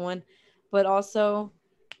like that's one, but also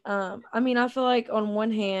I mean, I feel like on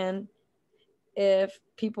one hand, if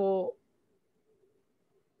people,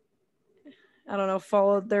 I don't know,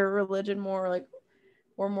 followed their religion more, like,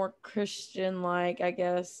 or more Christian, like, I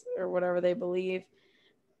guess, or whatever they believe,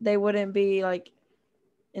 they wouldn't be like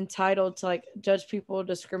entitled to like judge people,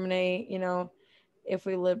 discriminate, you know, if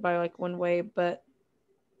we live by like one way. But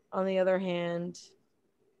on the other hand,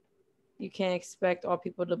 you can't expect all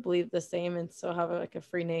people to believe the same and still have like a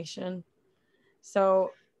free nation.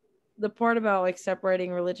 So the part about like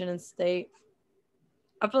separating religion and state,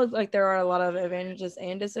 I feel like there are a lot of advantages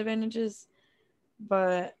and disadvantages,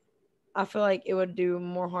 but I feel like it would do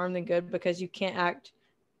more harm than good because you can't act,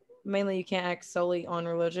 mainly you can't act solely on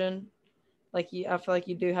religion. Like I feel like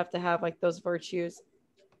you do have to have like those virtues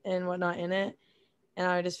and whatnot in it. And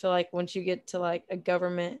I just feel like once you get to like a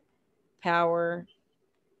government power,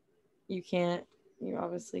 you can't, you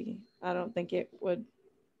obviously, I don't think it would,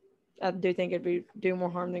 I do think it'd be do more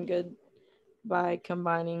harm than good by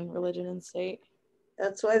combining religion and state.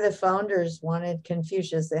 That's why the founders wanted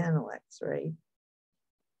Confucius Analects, right?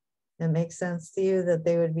 It makes sense to you that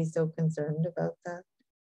they would be so concerned about that?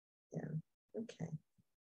 Yeah, okay.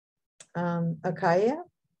 Akaya?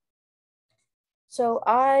 So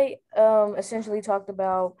I essentially talked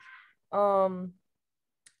about on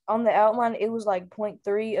the outline, it was like point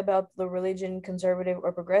 3 about the religion, conservative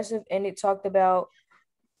or progressive, and it talked about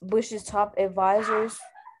Bush's top advisors.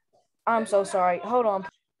 I'm so sorry. Hold on.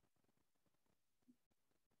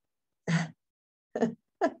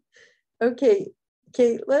 Okay,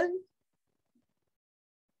 Caitlin?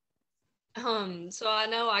 So I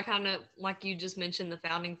know I kind of, like you just mentioned, the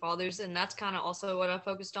founding fathers, and that's kind of also what I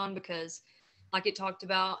focused on because like it talked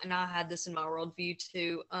about, and I had this in my worldview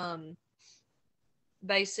too,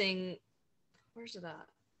 basing, where's it at?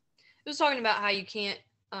 It was talking about how you can't,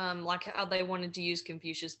 like how they wanted to use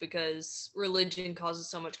Confucius because religion causes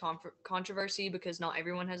so much controversy because not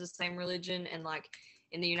everyone has the same religion, and like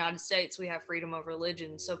in the United States we have freedom of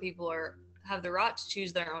religion, so people have the right to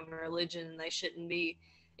choose their own religion, and they shouldn't be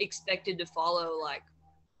expected to follow like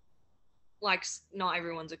not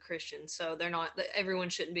everyone's a Christian, so they're not, everyone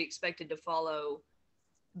shouldn't be expected to follow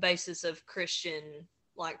basis of Christian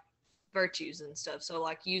like virtues and stuff. So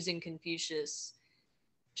like using Confucius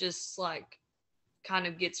just like kind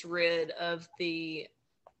of gets rid of the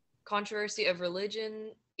controversy of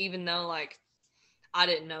religion, even though like I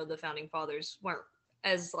didn't know the founding fathers weren't,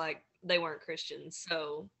 as like they weren't Christians.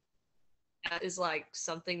 So that is like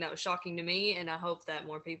something that was shocking to me, and I hope that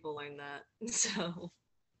more people learn that. So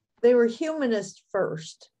They were humanist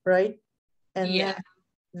first, right? And yeah, then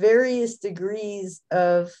various degrees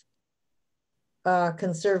of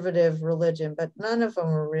conservative religion, but none of them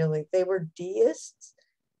were really, they were deists,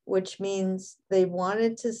 which means they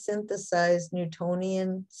wanted to synthesize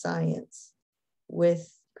Newtonian science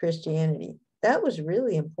with Christianity. That was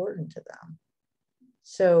really important to them.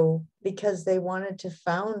 So, because they wanted to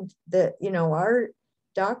found that, you know, our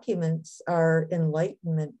documents are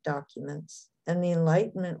Enlightenment documents, and the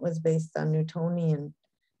Enlightenment was based on Newtonian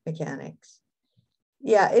mechanics.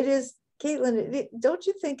 Yeah, it is, Caitlin, don't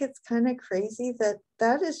you think it's kind of crazy that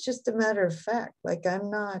that is just a matter of fact? Like,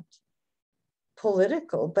 I'm not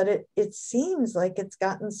political, but it seems like it's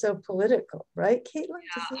gotten so political, right, Caitlin?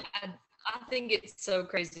 I think it's so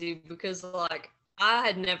crazy because like I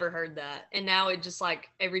had never heard that, and now it just like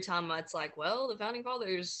every time it's like, well, the founding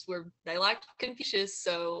fathers they liked Confucius,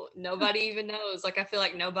 so nobody even knows. Like I feel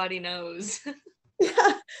like nobody knows.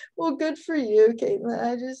 Yeah, well, good for you, Caitlin.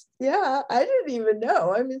 I didn't even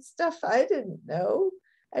know. I mean, stuff I didn't know.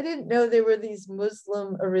 I didn't know there were these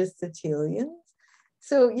Muslim Aristotelians.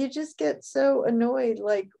 So you just get so annoyed,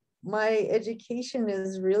 like my education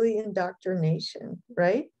is really indoctrination,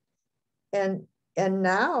 right? And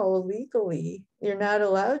now legally, you're not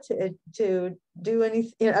allowed to do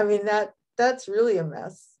anything. I mean, that's really a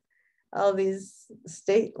mess. All these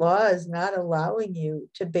state laws not allowing you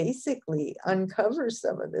to basically uncover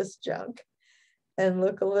some of this junk and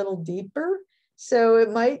look a little deeper. So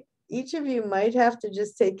it might, each of you might have to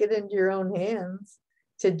just take it into your own hands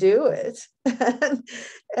to do it.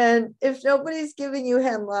 And if nobody's giving you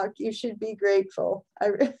hemlock, you should be grateful.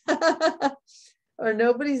 Or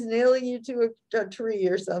nobody's nailing you to a tree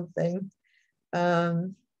or something.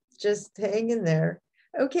 Just hang in there.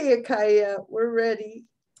 Okay, Akaya, we're ready.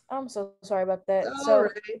 I'm so sorry about that. All So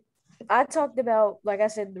right. I talked about, like I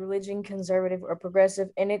said, the religion, conservative or progressive,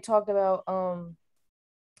 and it talked about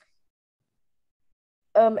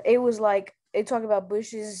it was like it talked about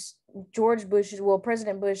George Bush's, well,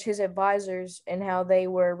 President Bush, his advisors, and how they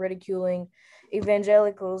were ridiculing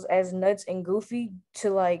evangelicals as nuts and goofy to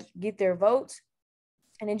like get their votes.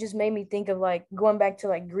 And it just made me think of like going back to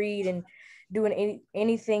like greed and doing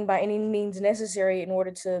anything by any means necessary in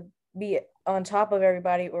order to be on top of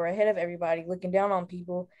everybody or ahead of everybody, looking down on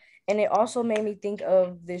people. And it also made me think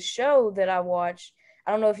of this show that I watched.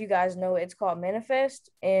 I don't know if you guys know it. It's called Manifest,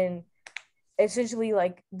 and essentially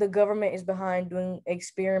like the government is behind doing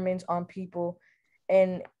experiments on people,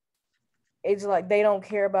 and it's like they don't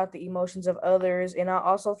care about the emotions of others. And I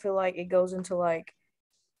also feel like it goes into like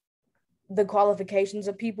the qualifications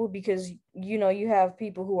of people, because you have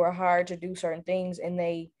people who are hired to do certain things, and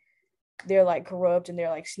they're like corrupt, and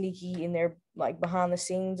they're like sneaky, and they're like behind the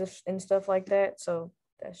scenes and stuff like that. So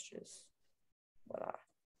that's just what I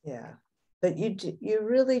Yeah, but you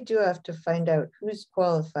really do have to find out who's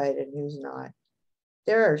qualified and who's not.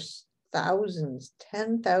 There are thousands,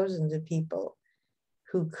 10,000s of people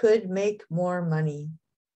who could make more money,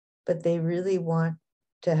 but they really want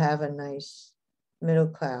to have a nice middle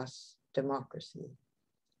class democracy.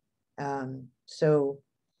 And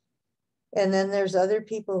then there's other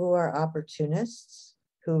people who are opportunists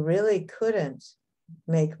who really couldn't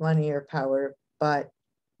make money or power, but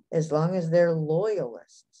as long as they're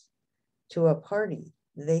loyalists to a party,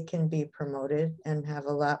 they can be promoted and have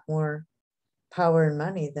a lot more power and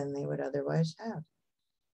money than they would otherwise have.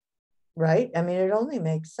 Right? I mean, it only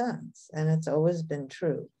makes sense, and it's always been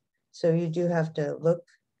true. So you do have to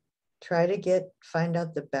try to find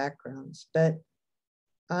out the backgrounds. But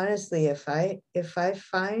honestly, if I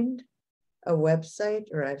find a website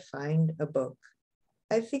or I find a book,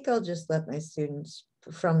 I think I'll just let my students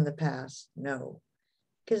from the past know,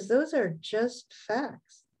 because those are just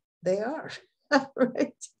facts. They are,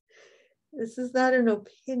 right? This is not an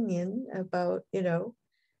opinion about,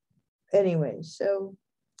 anyway. So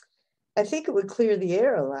I think it would clear the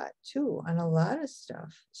air a lot too on a lot of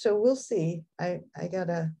stuff. So we'll see. I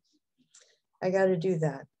gotta do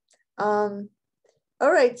that. All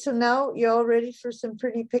right, so now you all ready for some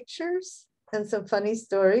pretty pictures and some funny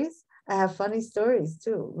stories? I have funny stories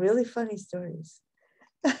too, really funny stories.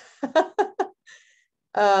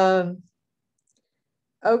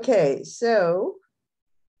 Okay, so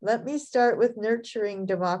let me start with nurturing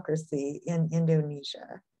democracy in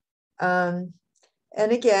Indonesia. And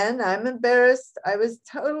again, I'm embarrassed. I was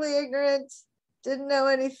totally ignorant, didn't know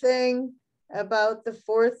anything about the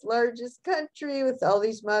fourth largest country with all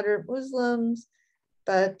these moderate Muslims.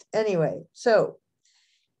 But anyway, so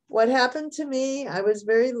what happened to me, I was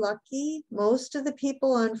very lucky. Most of the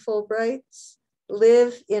people on Fulbrights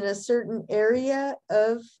live in a certain area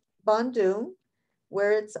of Bandung,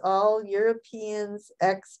 where it's all Europeans,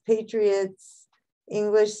 expatriates,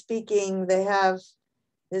 English speaking. They have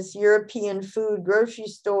this European food grocery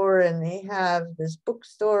store, and they have this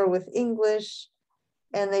bookstore with English,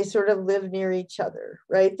 and they sort of live near each other,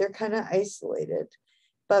 right? They're kind of isolated.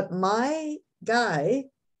 But my guy,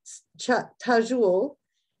 Tajul,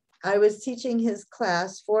 I was teaching his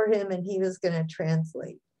class for him, and he was going to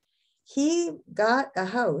translate. He got a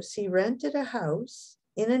house, he rented a house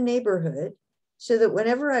in a neighborhood, so that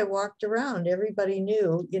whenever I walked around, everybody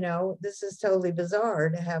knew, this is totally bizarre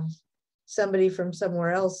to have somebody from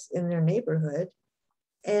somewhere else in their neighborhood.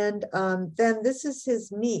 And then this is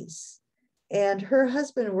his niece, and her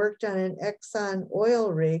husband worked on an Exxon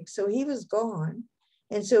oil rig, so he was gone.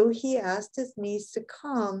 And so he asked his niece to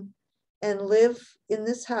come and live in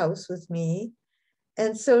this house with me.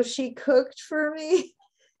 And so she cooked for me.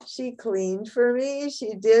 She cleaned for me.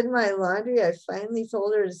 She did my laundry. I finally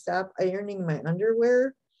told her to stop ironing my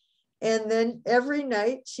underwear. And then every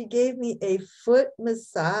night she gave me a foot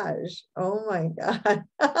massage. Oh my God.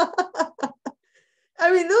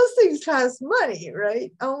 I mean, those things cost money,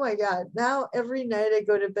 right? Oh my God. Now every night I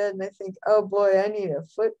go to bed and I think, oh boy, I need a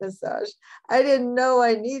foot massage. I didn't know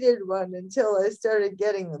I needed one until I started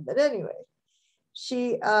getting them. But anyway,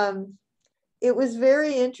 it was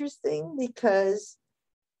very interesting because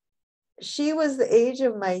she was the age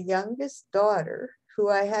of my youngest daughter, who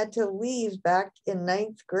I had to leave back in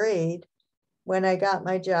 9th grade when I got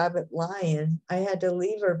my job at Lion. I had to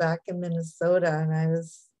leave her back in Minnesota, and I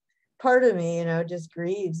was part of me, just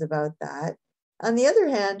grieves about that. On the other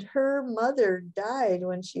hand, her mother died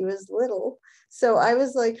when she was little. So I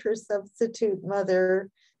was like her substitute mother,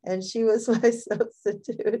 and she was my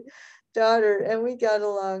substitute daughter, and we got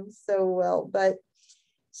along so well. But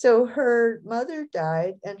so her mother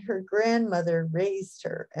died, and her grandmother raised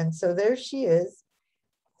her. And so there she is.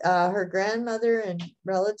 Her grandmother and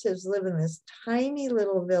relatives live in this tiny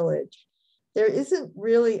little village. There isn't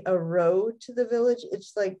really a road to the village.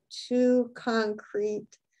 It's like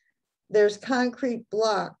there's concrete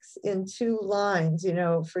blocks in two lines,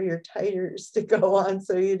 for your tires to go on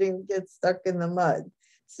so you didn't get stuck in the mud.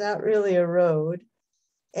 It's not really a road.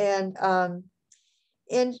 And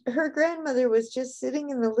her grandmother was just sitting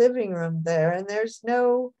in the living room there, and there's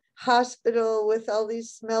no hospital with all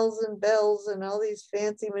these smells and bells and all these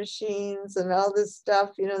fancy machines and all this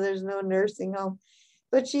stuff. There's no nursing home,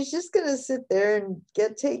 but she's just going to sit there and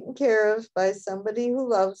get taken care of by somebody who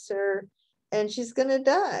loves her, and she's going to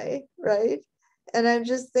die, right? And I'm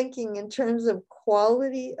just thinking in terms of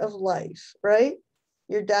quality of life, right?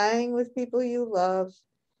 You're dying with people you love.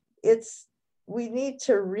 We need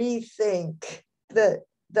to rethink the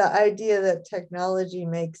idea that technology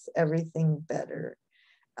makes everything better.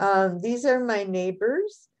 These are my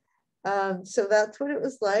neighbors. So that's what it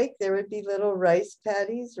was like. There would be little rice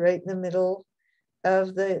paddies right in the middle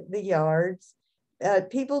of the yards.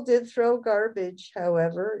 People did throw garbage,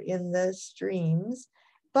 however, in the streams.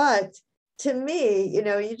 But to me,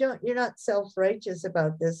 you're not self-righteous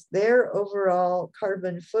about this. Their overall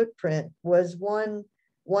carbon footprint was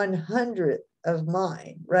 1/100th of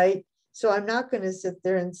mine, right? So I'm not going to sit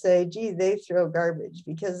there and say, gee, they throw garbage,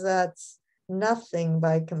 because that's nothing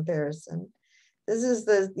by comparison. This is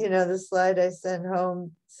the slide I sent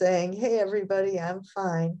home saying, hey, everybody, I'm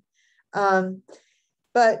fine.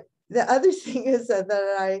 But the other thing is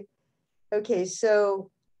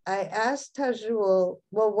so I asked Tajul,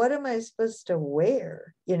 well, what am I supposed to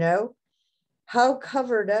wear? How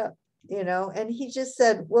covered up, and he just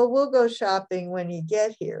said, well, we'll go shopping when you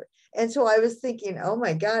get here. And so I was thinking, oh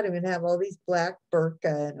my God, I'm going to have all these black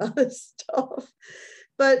burqa and all this stuff.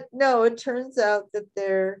 But no, it turns out that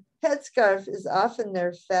their headscarf is often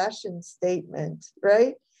their fashion statement,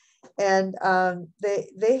 right? And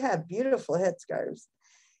they have beautiful headscarves.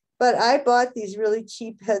 But I bought these really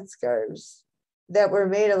cheap headscarves that were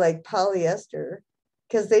made of like polyester,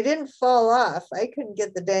 because they didn't fall off. I couldn't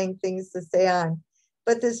get the dang things to stay on.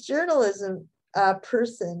 But this journalism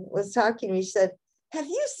person was talking to me. She said, have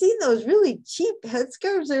you seen those really cheap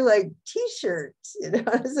headscarves? They're like t-shirts.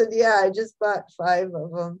 I said, yeah, I just bought 5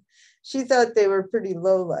 of them. She thought they were pretty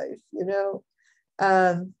low life,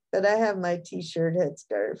 but I have my t-shirt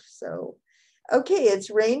headscarf. So, okay, it's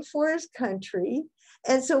rainforest country.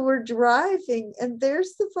 And so we're driving, and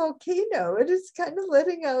there's the volcano, and it's kind of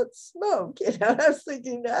letting out smoke. I was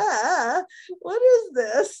thinking, what is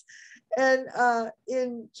this? And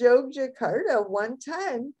in Yogyakarta, one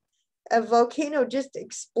time, a volcano just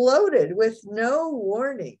exploded with no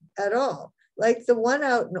warning at all. Like the one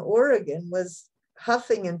out in Oregon was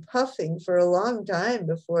huffing and puffing for a long time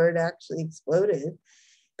before it actually exploded.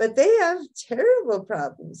 But they have terrible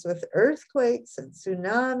problems with earthquakes and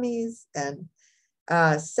tsunamis and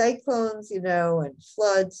cyclones, and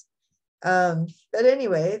floods. But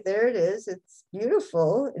anyway, there it is. It's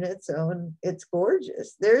beautiful in its own, it's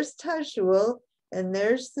gorgeous. There's Tajul, and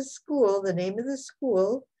there's the school, the name of the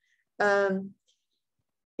school.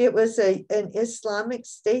 It was an Islamic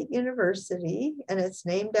State university, and it's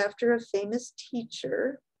named after a famous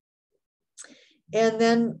teacher. And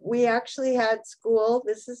then we actually had school,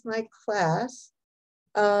 this is my class,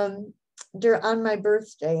 on my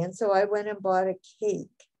birthday. And so I went and bought a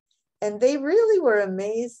cake. And they really were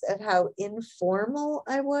amazed at how informal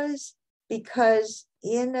I was, because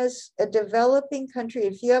in a developing country,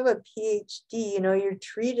 if you have a Ph.D., you're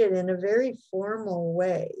treated in a very formal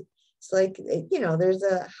way. It's like, there's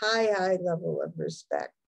a high level of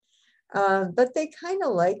respect. But they kind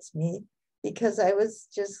of liked me because I was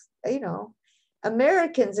just,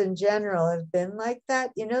 Americans in general have been like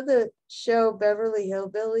that. The show Beverly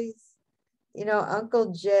Hillbillies?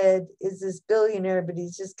 Uncle Jed is this billionaire, but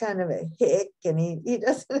he's just kind of a hick, and he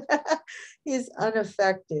doesn't, he's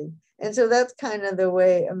unaffected. And so that's kind of the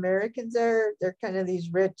way Americans are. They're kind of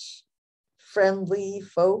these rich, friendly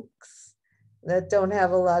folks that don't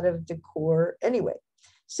have a lot of decor. Anyway,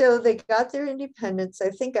 so they got their independence. I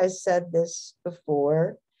think I said this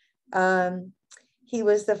before. He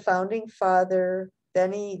was the founding father.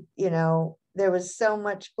 Then there was so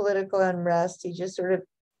much political unrest. He just sort of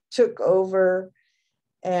took over.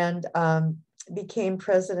 And became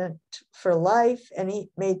president for life, and he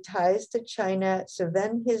made ties to China. So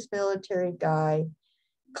then his military guy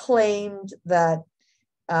claimed that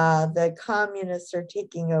the communists are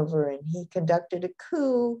taking over, and he conducted a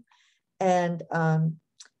coup, and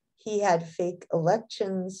he had fake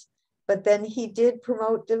elections, but then he did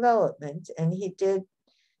promote development, and he did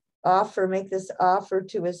make this offer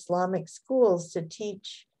to Islamic schools to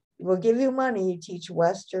teach, we'll give you money, you teach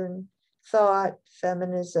Western thought,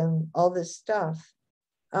 feminism, all this stuff.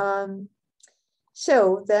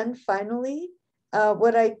 So then finally,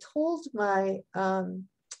 what I told my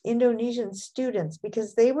Indonesian students,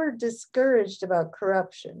 because they were discouraged about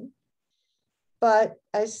corruption, but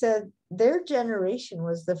I said their generation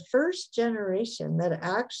was the first generation that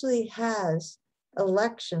actually has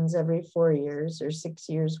elections every 4 years or 6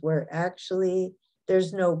 years where actually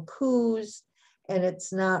there's no coups and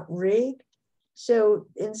it's not rigged. So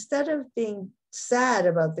instead of being sad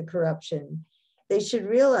about the corruption, they should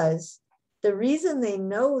realize the reason they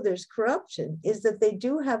know there's corruption is that they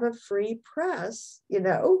do have a free press, you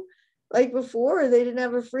know, like before they didn't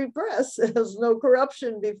have a free press. There was no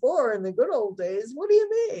corruption before in the good old days. What do you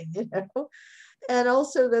mean, you know? And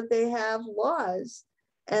also that they have laws,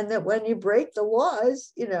 and that when you break the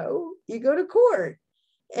laws, you know, you go to court,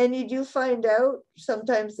 and you do find out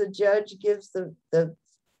sometimes the judge gives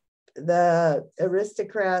the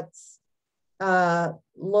aristocrats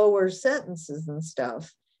lower sentences and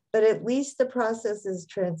stuff, but at least the process is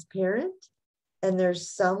transparent and there's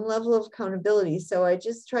some level of accountability. So I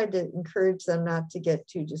just tried to encourage them not to get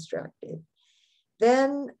too distracted.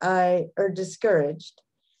 Or discouraged.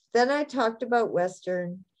 Then I talked about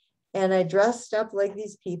Western, and I dressed up like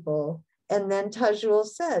these people. And then Tajul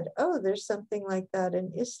said, oh, there's something like that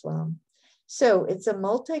in Islam. So it's a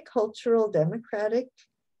multicultural democratic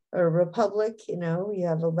or republic, you know, you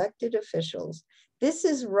have elected officials. This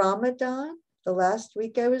is Ramadan. The last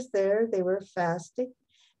week I was there, they were fasting,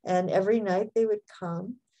 and every night they would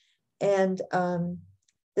come. And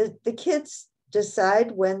the kids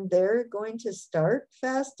decide when they're going to start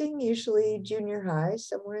fasting, usually junior high,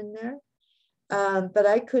 somewhere in there. But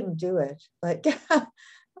I couldn't do it. Like,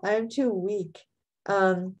 I'm too weak.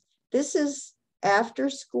 This is after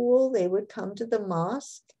school, they would come to the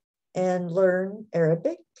mosque and learn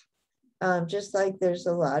Arabic. Just like there's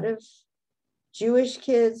a lot of Jewish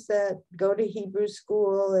kids that go to Hebrew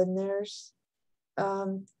school, and there's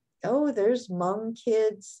Hmong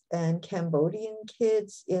kids and Cambodian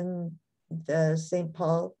kids in the St.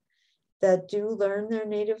 Paul that do learn their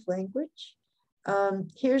native language.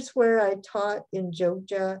 Here's where I taught in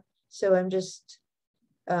Jogja. So I'm just,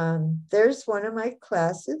 there's one of my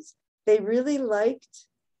classes. They really liked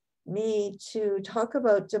me to talk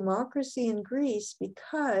about democracy in Greece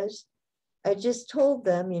because I just told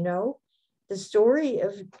them, you know, the story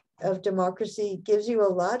of democracy gives you a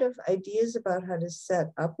lot of ideas about how to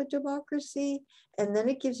set up a democracy. And then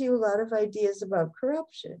it gives you a lot of ideas about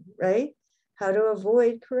corruption, right? How to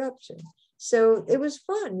avoid corruption. So it was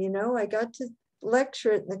fun, you know, I got to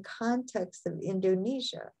lecture it in the context of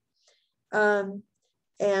Indonesia.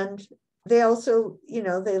 And they also, you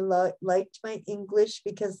know, they liked my English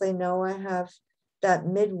because they know I have that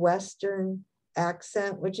Midwestern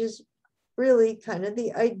accent, which is really kind of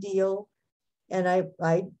the ideal. And I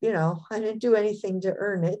you know, I didn't do anything to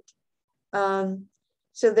earn it.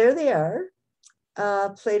 So there they are.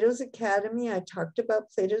 Plato's Academy, I talked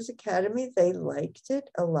about Plato's Academy. They liked it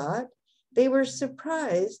a lot. They were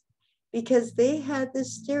surprised because they had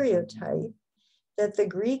this stereotype that the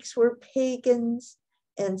Greeks were pagans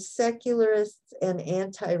and secularists and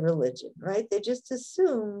anti-religion, right? They just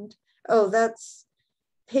assumed, oh, that's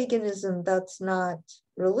paganism, that's not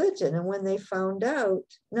religion. And when they found out,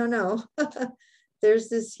 no, there's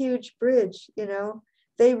this huge bridge, you know,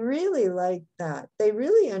 they really liked that. They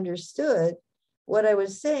really understood what I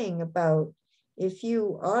was saying about if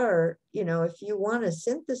you are, you know, if you want to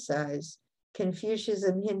synthesize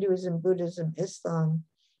Confucianism, Hinduism, Buddhism, Islam,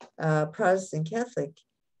 Protestant, Catholic,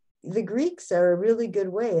 the Greeks are a really good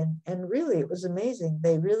way. And really, it was amazing.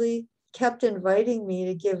 They really kept inviting me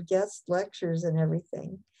to give guest lectures and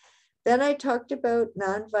everything. Then I talked about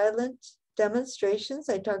nonviolent demonstrations.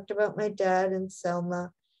 I talked about my dad and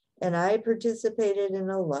Selma, and I participated in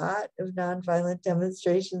a lot of nonviolent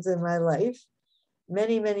demonstrations in my life,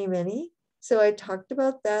 many, many, many. So I talked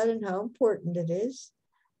about that and how important it is.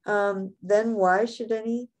 Then why should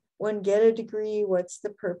anyone get a degree? What's the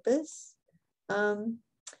purpose?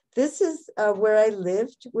 This is where I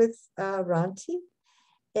lived with Ranti.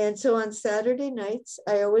 And so on Saturday nights,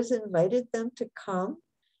 I always invited them to come.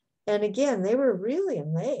 And again, they were really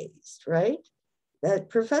amazed, right? That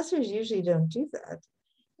professors usually don't do that.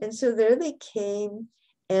 And so there they came,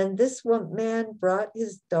 and this one man brought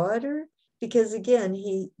his daughter, because again,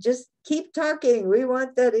 he just keep talking. We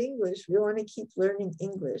want that English. We want to keep learning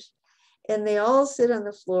English. And they all sit on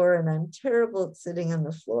the floor, and I'm terrible at sitting on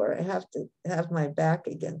the floor. I have to have my back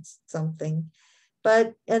against something.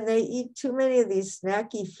 And they eat too many of these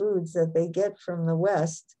snacky foods that they get from the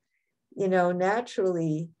West, you know,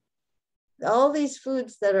 naturally. All these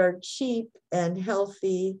foods that are cheap and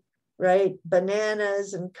healthy, right?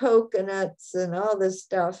 Bananas and coconuts and all this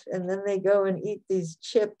stuff. And then they go and eat these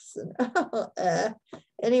chips. And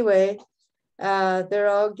anyway, they're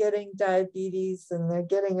all getting diabetes and they're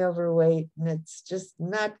getting overweight, and it's just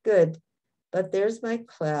not good. But there's my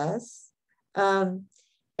class.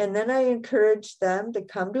 And then I encourage them to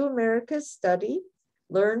come to America, study,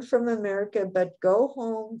 learn from America, but go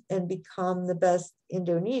home and become the best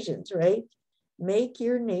Indonesians, right? Make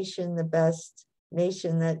your nation the best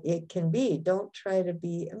nation that it can be. Don't try to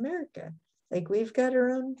be America. Like, we've got our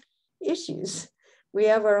own issues. We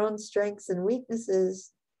have our own strengths and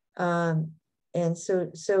weaknesses. And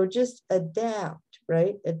so just adapt,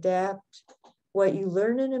 right? Adapt what you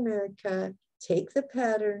learn in America, take the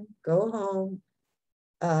pattern, go home,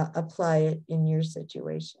 apply it in your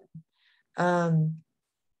situation. Then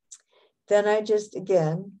I just,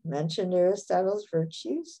 again, mentioned Aristotle's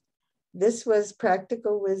virtues. This was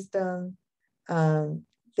practical wisdom.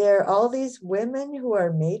 There are all these women who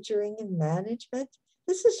are majoring in management.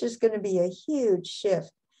 This is just going to be a huge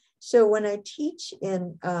shift. So when I teach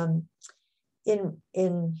in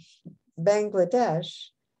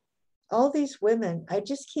Bangladesh, all these women, I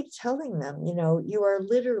just keep telling them, you know, you are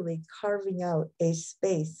literally carving out a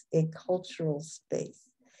space, a cultural space.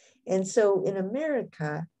 And so in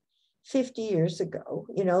America, 50 years ago,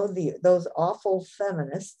 you know, those awful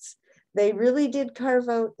feminists, they really did carve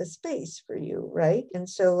out a space for you, right? And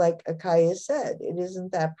so, like Akaya said, it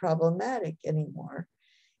isn't that problematic anymore.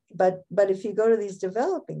 But if you go to these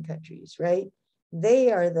developing countries, right,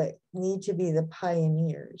 they need to be the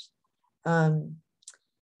pioneers.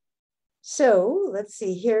 So let's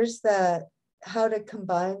see, here's how to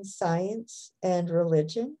combine science and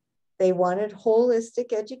religion. They wanted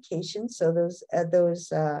holistic education. So those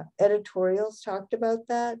editorials talked about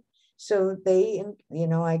that. So they, you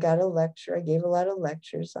know, I got a lecture, I gave a lot of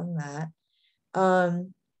lectures on that.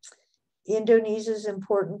 Indonesia's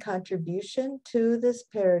important contribution to this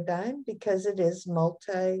paradigm, because it is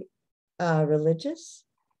multi-religious.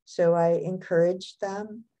 So I encouraged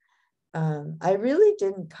them. I really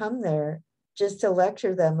didn't come there just to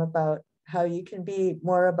lecture them about how you can be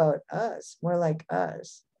more about us, more like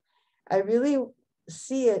us. I really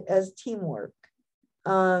see it as teamwork.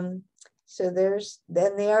 So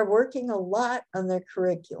then they are working a lot on their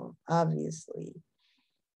curriculum, obviously.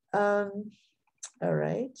 All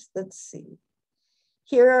right, let's see.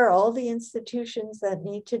 Here are all the institutions that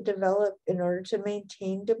need to develop in order to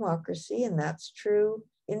maintain democracy, and that's true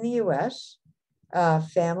in the US.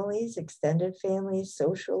 Families, extended families,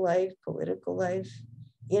 social life, political life,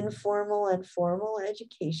 informal and formal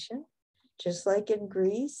education, just like in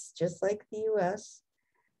Greece, just like the US,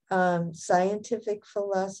 scientific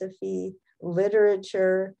philosophy,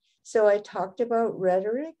 literature. So I talked about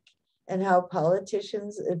rhetoric and how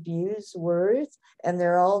politicians abuse words, and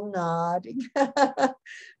they're all nodding,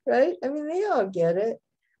 right? I mean, they all get it.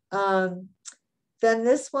 Then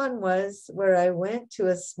this one was where I went to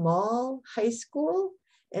a small high school,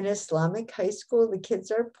 an Islamic high school. The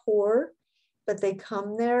kids are poor, but they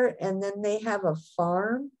come there and then they have a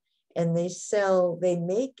farm, and they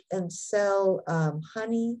make and sell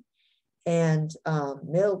honey and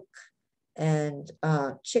milk and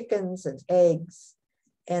chickens and eggs.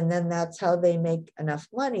 And then that's how they make enough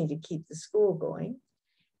money to keep the school going.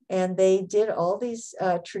 And they did all these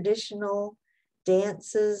traditional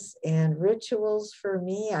dances and rituals for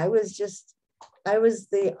me. I was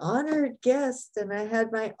the honored guest, and I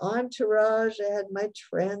had my entourage, I had my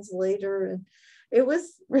translator, and it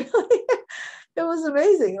was really, it was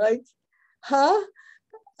amazing. Like,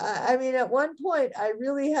 I mean, at one point, I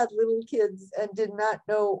really had little kids and did not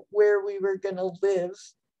know where we were going to live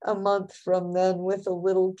a month from then with a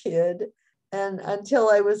little kid. And until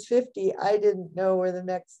I was 50, I didn't know where the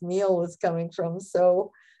next meal was coming from.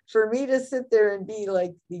 So for me to sit there and be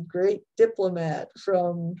like the great diplomat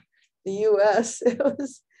from the US, it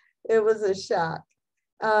was a shock.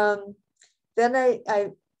 Then I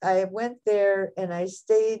went there and I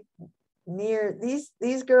stayed near,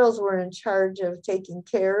 these girls were in charge of taking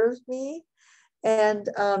care of me. And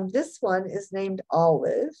this one is named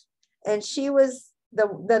Olive, and she was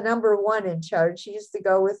the number one in charge. She used to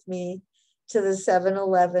go with me to the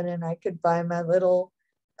 7-Eleven, and I could buy my little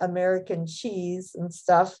American cheese and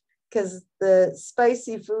stuff because the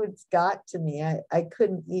spicy foods got to me. I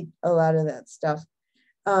couldn't eat a lot of that stuff.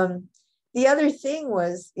 The other thing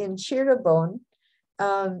was in Cirebon,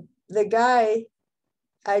 the guy,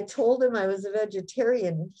 I told him I was a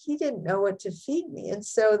vegetarian. He didn't know what to feed me. And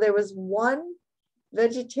so there was one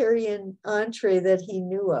vegetarian entree that he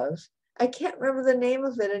knew of. I can't remember the name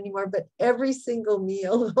of it anymore, but every single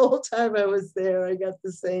meal, the whole time I was there, I got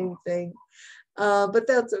the same thing. But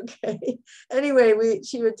that's okay. Anyway,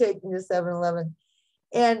 she would take me to 7-Eleven.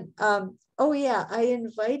 And oh yeah, I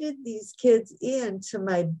invited these kids into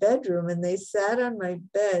my bedroom and they sat on my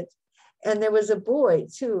bed. And there was a boy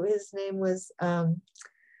too. His name was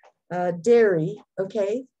Derry,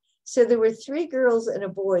 okay? So there were 3 girls and a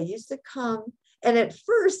boy used to come. And at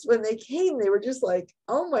first, when they came, they were just like,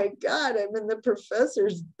 oh my God, I'm in the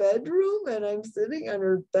professor's bedroom and I'm sitting on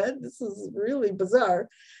her bed. This is really bizarre.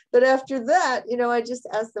 But after that, you know, I just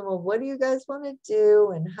asked them, well, what do you guys want to do?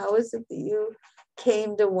 And how is it that you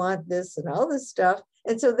came to want this and all this stuff?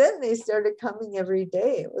 And so then they started coming every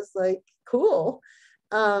day. It was like, cool.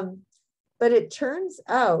 But it turns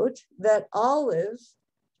out that Olive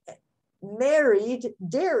married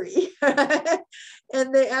Derry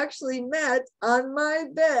and they actually met on my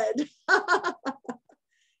bed.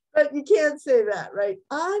 But you can't say that, right?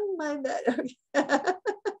 On my bed. Okay.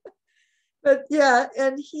 But yeah,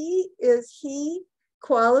 and he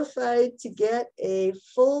qualified to get a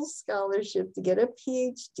full scholarship to get a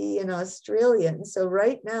PhD in Australia. And so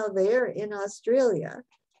right now they're in Australia.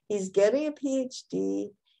 He's getting a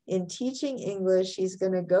PhD in teaching English. He's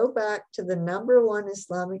going to go back to the #1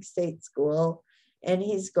 Islamic State school and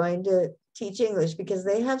he's going to teach English because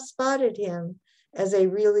they have spotted him as a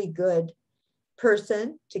really good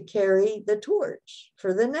person to carry the torch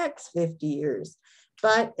for the next 50 years.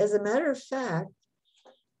 But as a matter of fact,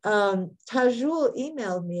 Tajul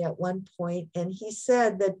emailed me at one point and he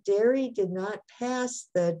said that Derry did not pass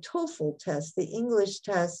the TOEFL test, the English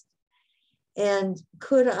test, and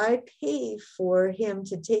could I pay for him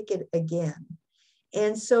to take it again?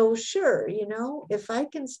 And so sure, you know, if I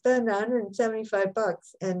can spend $175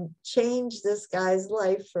 and change this guy's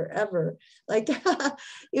life forever, like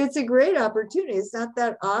it's a great opportunity. It's not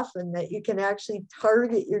that often that you can actually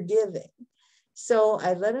target your giving. So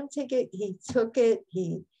I let him take it. He took it.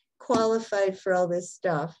 He qualified for all this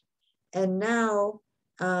stuff. And now,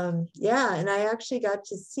 yeah, and I actually got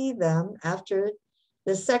to see them after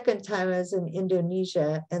the second time I was in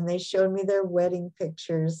Indonesia, and they showed me their wedding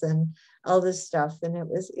pictures and all this stuff. And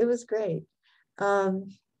it was great.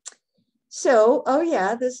 So, oh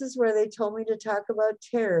yeah, this is where they told me to talk about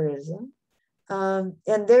terrorism.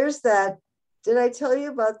 And there's that, did I tell you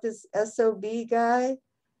about this SOB guy?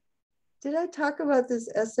 Did I talk about this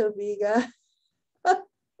SOB guy?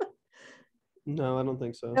 No, I don't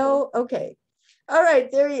think so. No, okay. All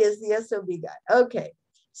right, there he is, the SOB guy. Okay.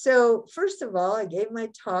 So first of all, I gave my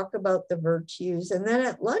talk about the virtues. And then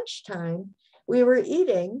at lunchtime, we were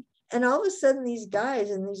eating. And all of a sudden, these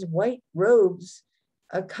guys in these white robes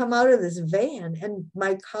come out of this van. And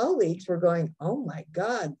my colleagues were going, oh my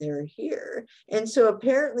God, they're here. And so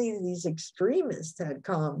apparently these extremists had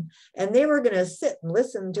come and they were going to sit and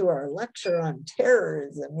listen to our lecture on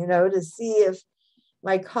terrorism, you know, to see if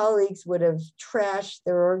my colleagues would have trashed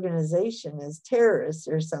their organization as terrorists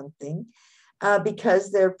or something.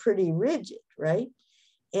 Because they're pretty rigid, right?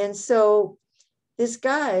 And so this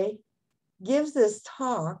guy gives this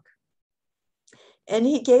talk and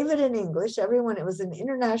he gave it in English. Everyone, it was an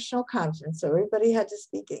international conference, so everybody had to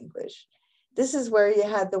speak English. This is where you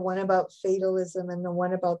had the one about fatalism and the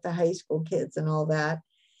one about the high school kids and all that.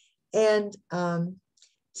 And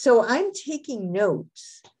so I'm taking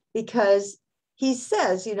notes because he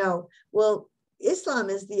says, you know, well, Islam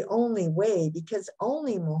is the only way because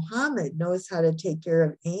only Muhammad knows how to take care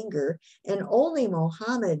of anger and only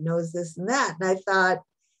Muhammad knows this and that. And I thought,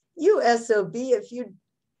 you SOB, if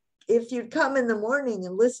you'd come in the morning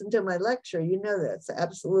and listen to my lecture, you know that's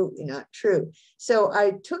absolutely not true. So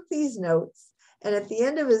I took these notes and at the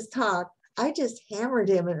end of his talk, I just hammered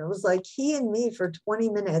him and it was like he and me for 20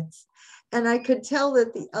 minutes. And I could tell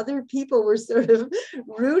that the other people were sort of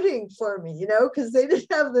rooting for me, you know, because they didn't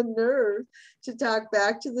have the nerve to talk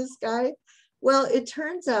back to this guy. Well, it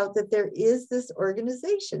turns out that there is this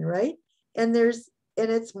organization, right? And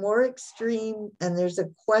it's more extreme. And there's a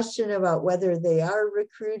question about whether they are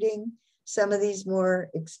recruiting some of these more,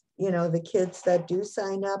 you know, the kids that do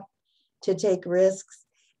sign up to take risks.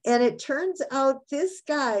 And it turns out this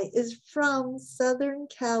guy is from Southern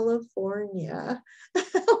California.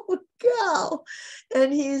 Oh, God.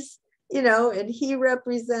 And he's, you know, and he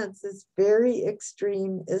represents this very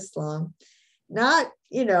extreme Islam. not,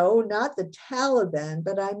 not the Taliban,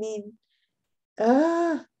 but I mean,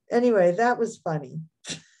 anyway, that was funny.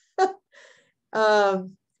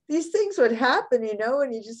 These things would happen,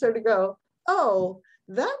 and you just sort of go, oh,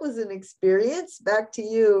 that was an experience. Back to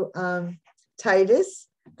you, Titus.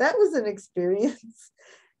 That was an experience.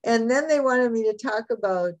 And then they wanted me to talk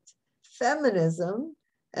about feminism.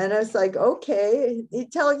 And I was like, okay. He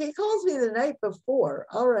calls me the night before.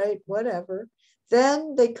 All right, whatever.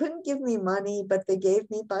 Then they couldn't give me money, but they gave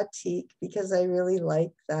me batik because I really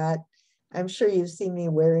like that. I'm sure you've seen me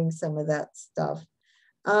wearing some of that stuff.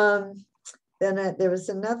 Then there was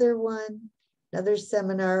another one, another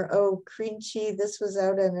seminar. Oh, Krinchi, this was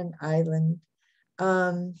out on an island.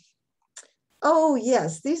 Oh,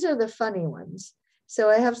 yes, these are the funny ones.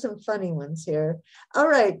 So I have some funny ones here. All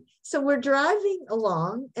right, so we're driving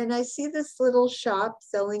along and I see this little shop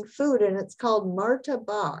selling food and it's called Marta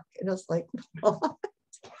Bach. And I was like, what?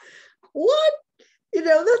 What?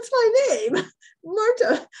 That's my name,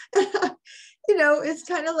 Marta. It's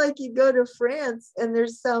kind of like you go to France and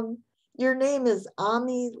there's your name is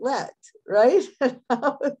Amilet, right?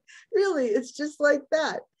 Really, it's just like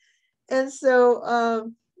that. And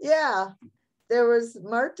so, yeah, there was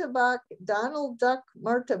Martabak, Donald Duck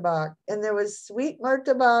Martabak, and there was sweet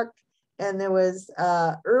Martabak, and there was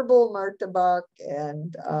herbal Martabak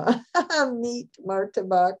and meat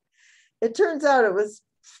Martabak. It turns out it was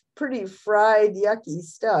pretty fried, yucky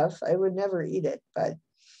stuff. I would never eat it, but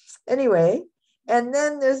anyway. And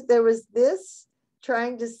then there was this,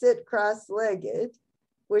 trying to sit cross-legged,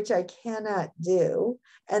 which I cannot do.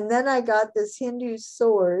 And then I got this Hindu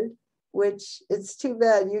sword, which it's too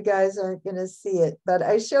bad you guys aren't going to see it, but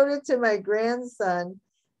I showed it to my grandson.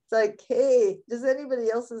 It's like, hey, does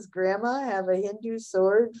anybody else's grandma have a Hindu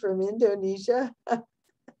sword from Indonesia?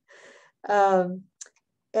 And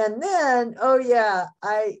then, oh yeah,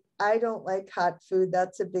 I don't like hot food.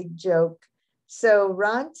 That's a big joke. So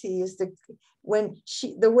Ranti used to,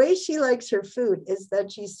 the way she likes her food is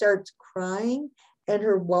that she starts crying and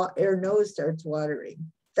her nose starts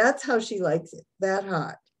watering. That's how she likes it, that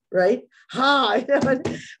hot, right?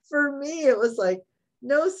 For me, it was like,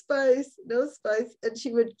 no spice, no spice. And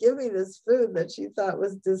she would give me this food that she thought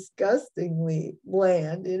was disgustingly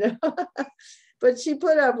bland, but she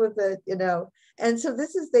put up with it, And so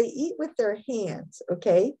they eat with their hands,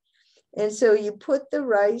 okay? And so you put the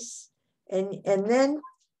rice and then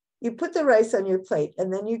you put the rice on your plate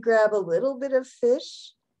and then you grab a little bit of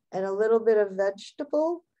fish and a little bit of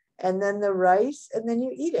vegetable and then the rice and then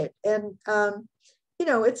you eat it. And,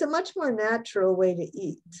 it's a much more natural way to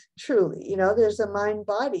eat, truly. There's a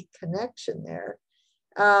mind-body connection there.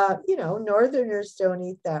 Northerners don't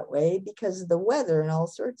eat that way because of the weather and all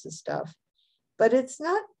sorts of stuff, but it's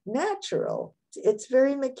not natural. It's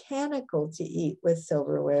very mechanical to eat with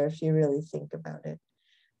silverware if you really think about it.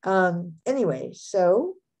 Anyway,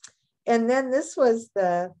 so, and then this was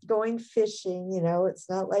the going fishing, it's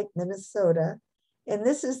not like Minnesota. And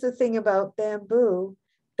this is the thing about bamboo.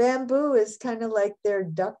 Bamboo is kind of like their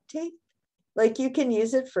duct tape. Like you can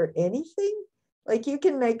use it for anything. Like you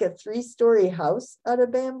can make a 3-story house out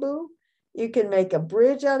of bamboo. You can make a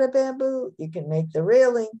bridge out of bamboo. You can make the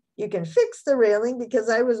railing. You can fix the railing because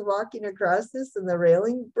I was walking across this and the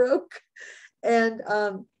railing broke. And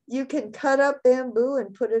you can cut up bamboo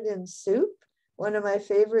and put it in soup. One of my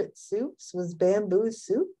favorite soups was bamboo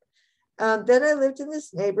soup. Then I lived in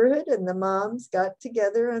this neighborhood and the moms got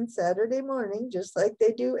together on Saturday morning, just like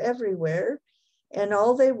they do everywhere. And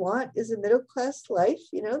all they want is a middle-class life.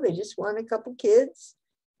 They just want a couple kids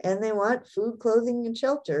and they want food, clothing, and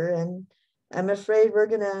shelter. And I'm afraid we're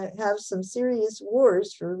going to have some serious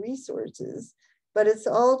wars for resources, but it's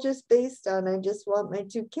all just based on, I just want my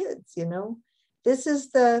 2 kids, This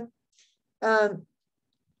is the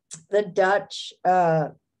Dutch,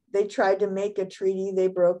 they tried to make a treaty, they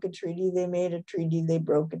broke a treaty, they made a treaty, they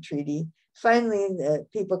broke a treaty. Finally, the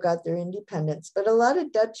people got their independence, but a lot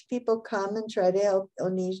of Dutch people come and try to help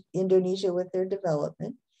Indonesia with their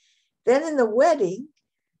development. Then in the wedding,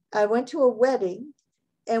 I went to a wedding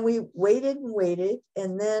and we waited and waited.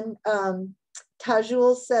 And then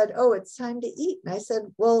Tajul said, oh, it's time to eat. And I said,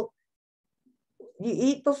 well, you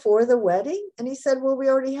eat before the wedding? And he said, well, we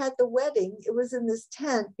already had the wedding. It was in this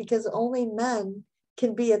tent because only men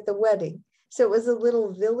can be at the wedding. So it was a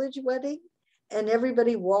little village wedding and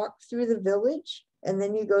everybody walked through the village and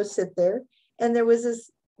then you go sit there. And there was this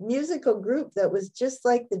musical group that was just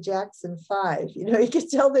like the Jackson 5. You could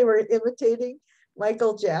tell they were imitating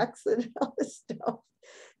Michael Jackson and all this stuff.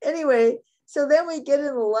 Anyway, so then we get in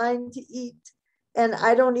the line to eat. And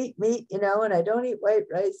I don't eat meat, and I don't eat white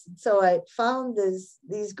rice. And so I found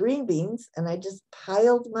these green beans and I just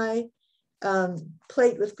piled my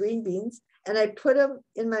plate with green beans, and I put them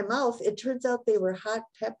in my mouth. It turns out they were hot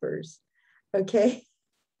peppers. Okay.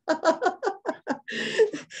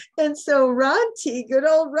 And so Ronti, good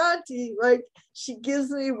old Ronti, like she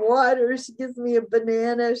gives me water, she gives me a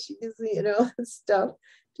banana, she gives me, you know, stuff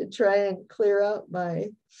to try and clear out my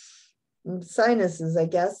sinuses, I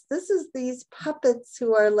guess. This is these puppets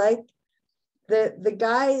who are like the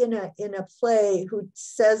guy in a play who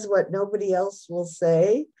says what nobody else will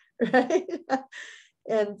say, right?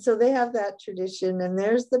 And so they have that tradition. And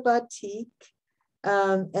there's the batik,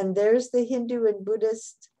 and there's the Hindu and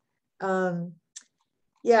Buddhist.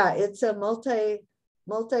 Yeah, it's a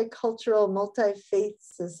multicultural, multi-faith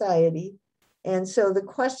society. And so the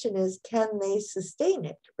question is, can they sustain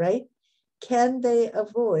it, right? Can they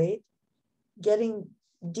avoid getting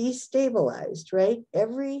destabilized, right?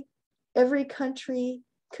 Every country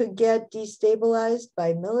could get destabilized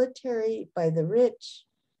by military, by the rich,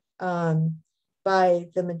 by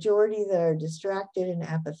the majority that are distracted and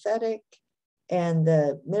apathetic, and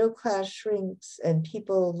the middle class shrinks and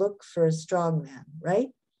people look for a strong man, right?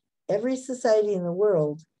 Every society in the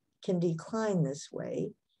world can decline this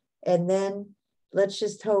way. And then let's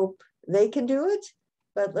just hope they can do it,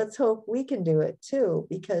 but let's hope we can do it too,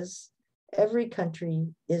 because every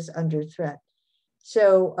country is under threat.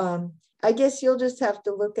 So I guess you'll just have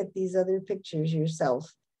to look at these other pictures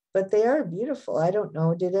yourself, but they are beautiful. I don't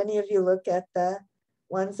know, did any of you look at the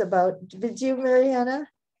ones about, did you, Mariana?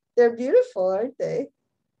 They're beautiful, aren't they?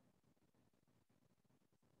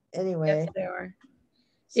 Anyway. Yes, they are.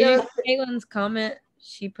 So, Did you get Caitlin's comment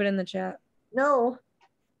she put in the chat? No.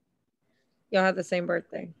 Y'all have the same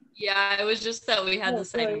birthday. Yeah, it was just that we had the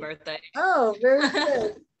same birthday. Oh, very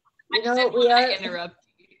good. You know, we are. Interrupt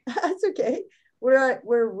you. That's okay.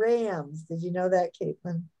 We're Rams. Did you know that,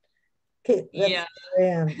 Caitlin? Kate, that's Yeah.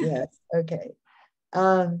 Ram. Yes. Okay.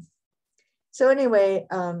 So anyway,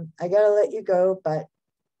 I gotta let you go, but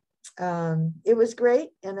it was great,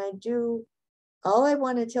 and all I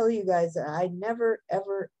want to tell you guys, I never,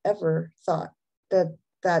 ever, ever thought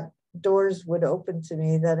that doors would open to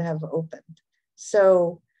me that have opened.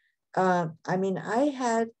 So, I mean, I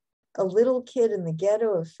had a little kid in the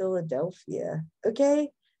ghetto of Philadelphia, okay?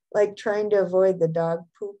 Like trying to avoid the dog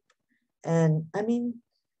poop. And I mean,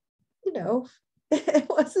 you know, it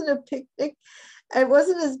wasn't a picnic. It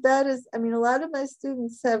wasn't as bad as, I mean, a lot of my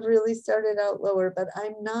students have really started out lower, but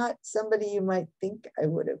I'm not somebody you might think I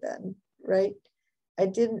would have been, right? I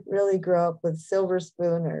didn't really grow up with silver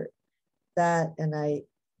spoon or that. And I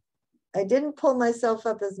didn't pull myself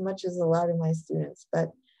up as much as a lot of my students,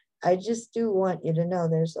 but I just do want you to know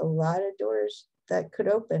there's a lot of doors that could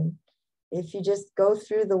open if you just go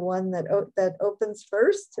through the one that opens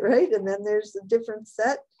first, right? And then there's a different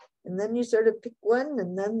set, and then you sort of pick one,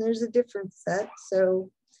 and then there's a different set.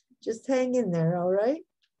 So just hang in there, all right?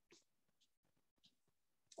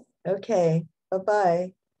 Okay,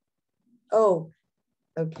 bye-bye. Oh,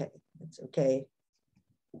 okay, it's okay.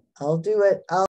 I'll do it.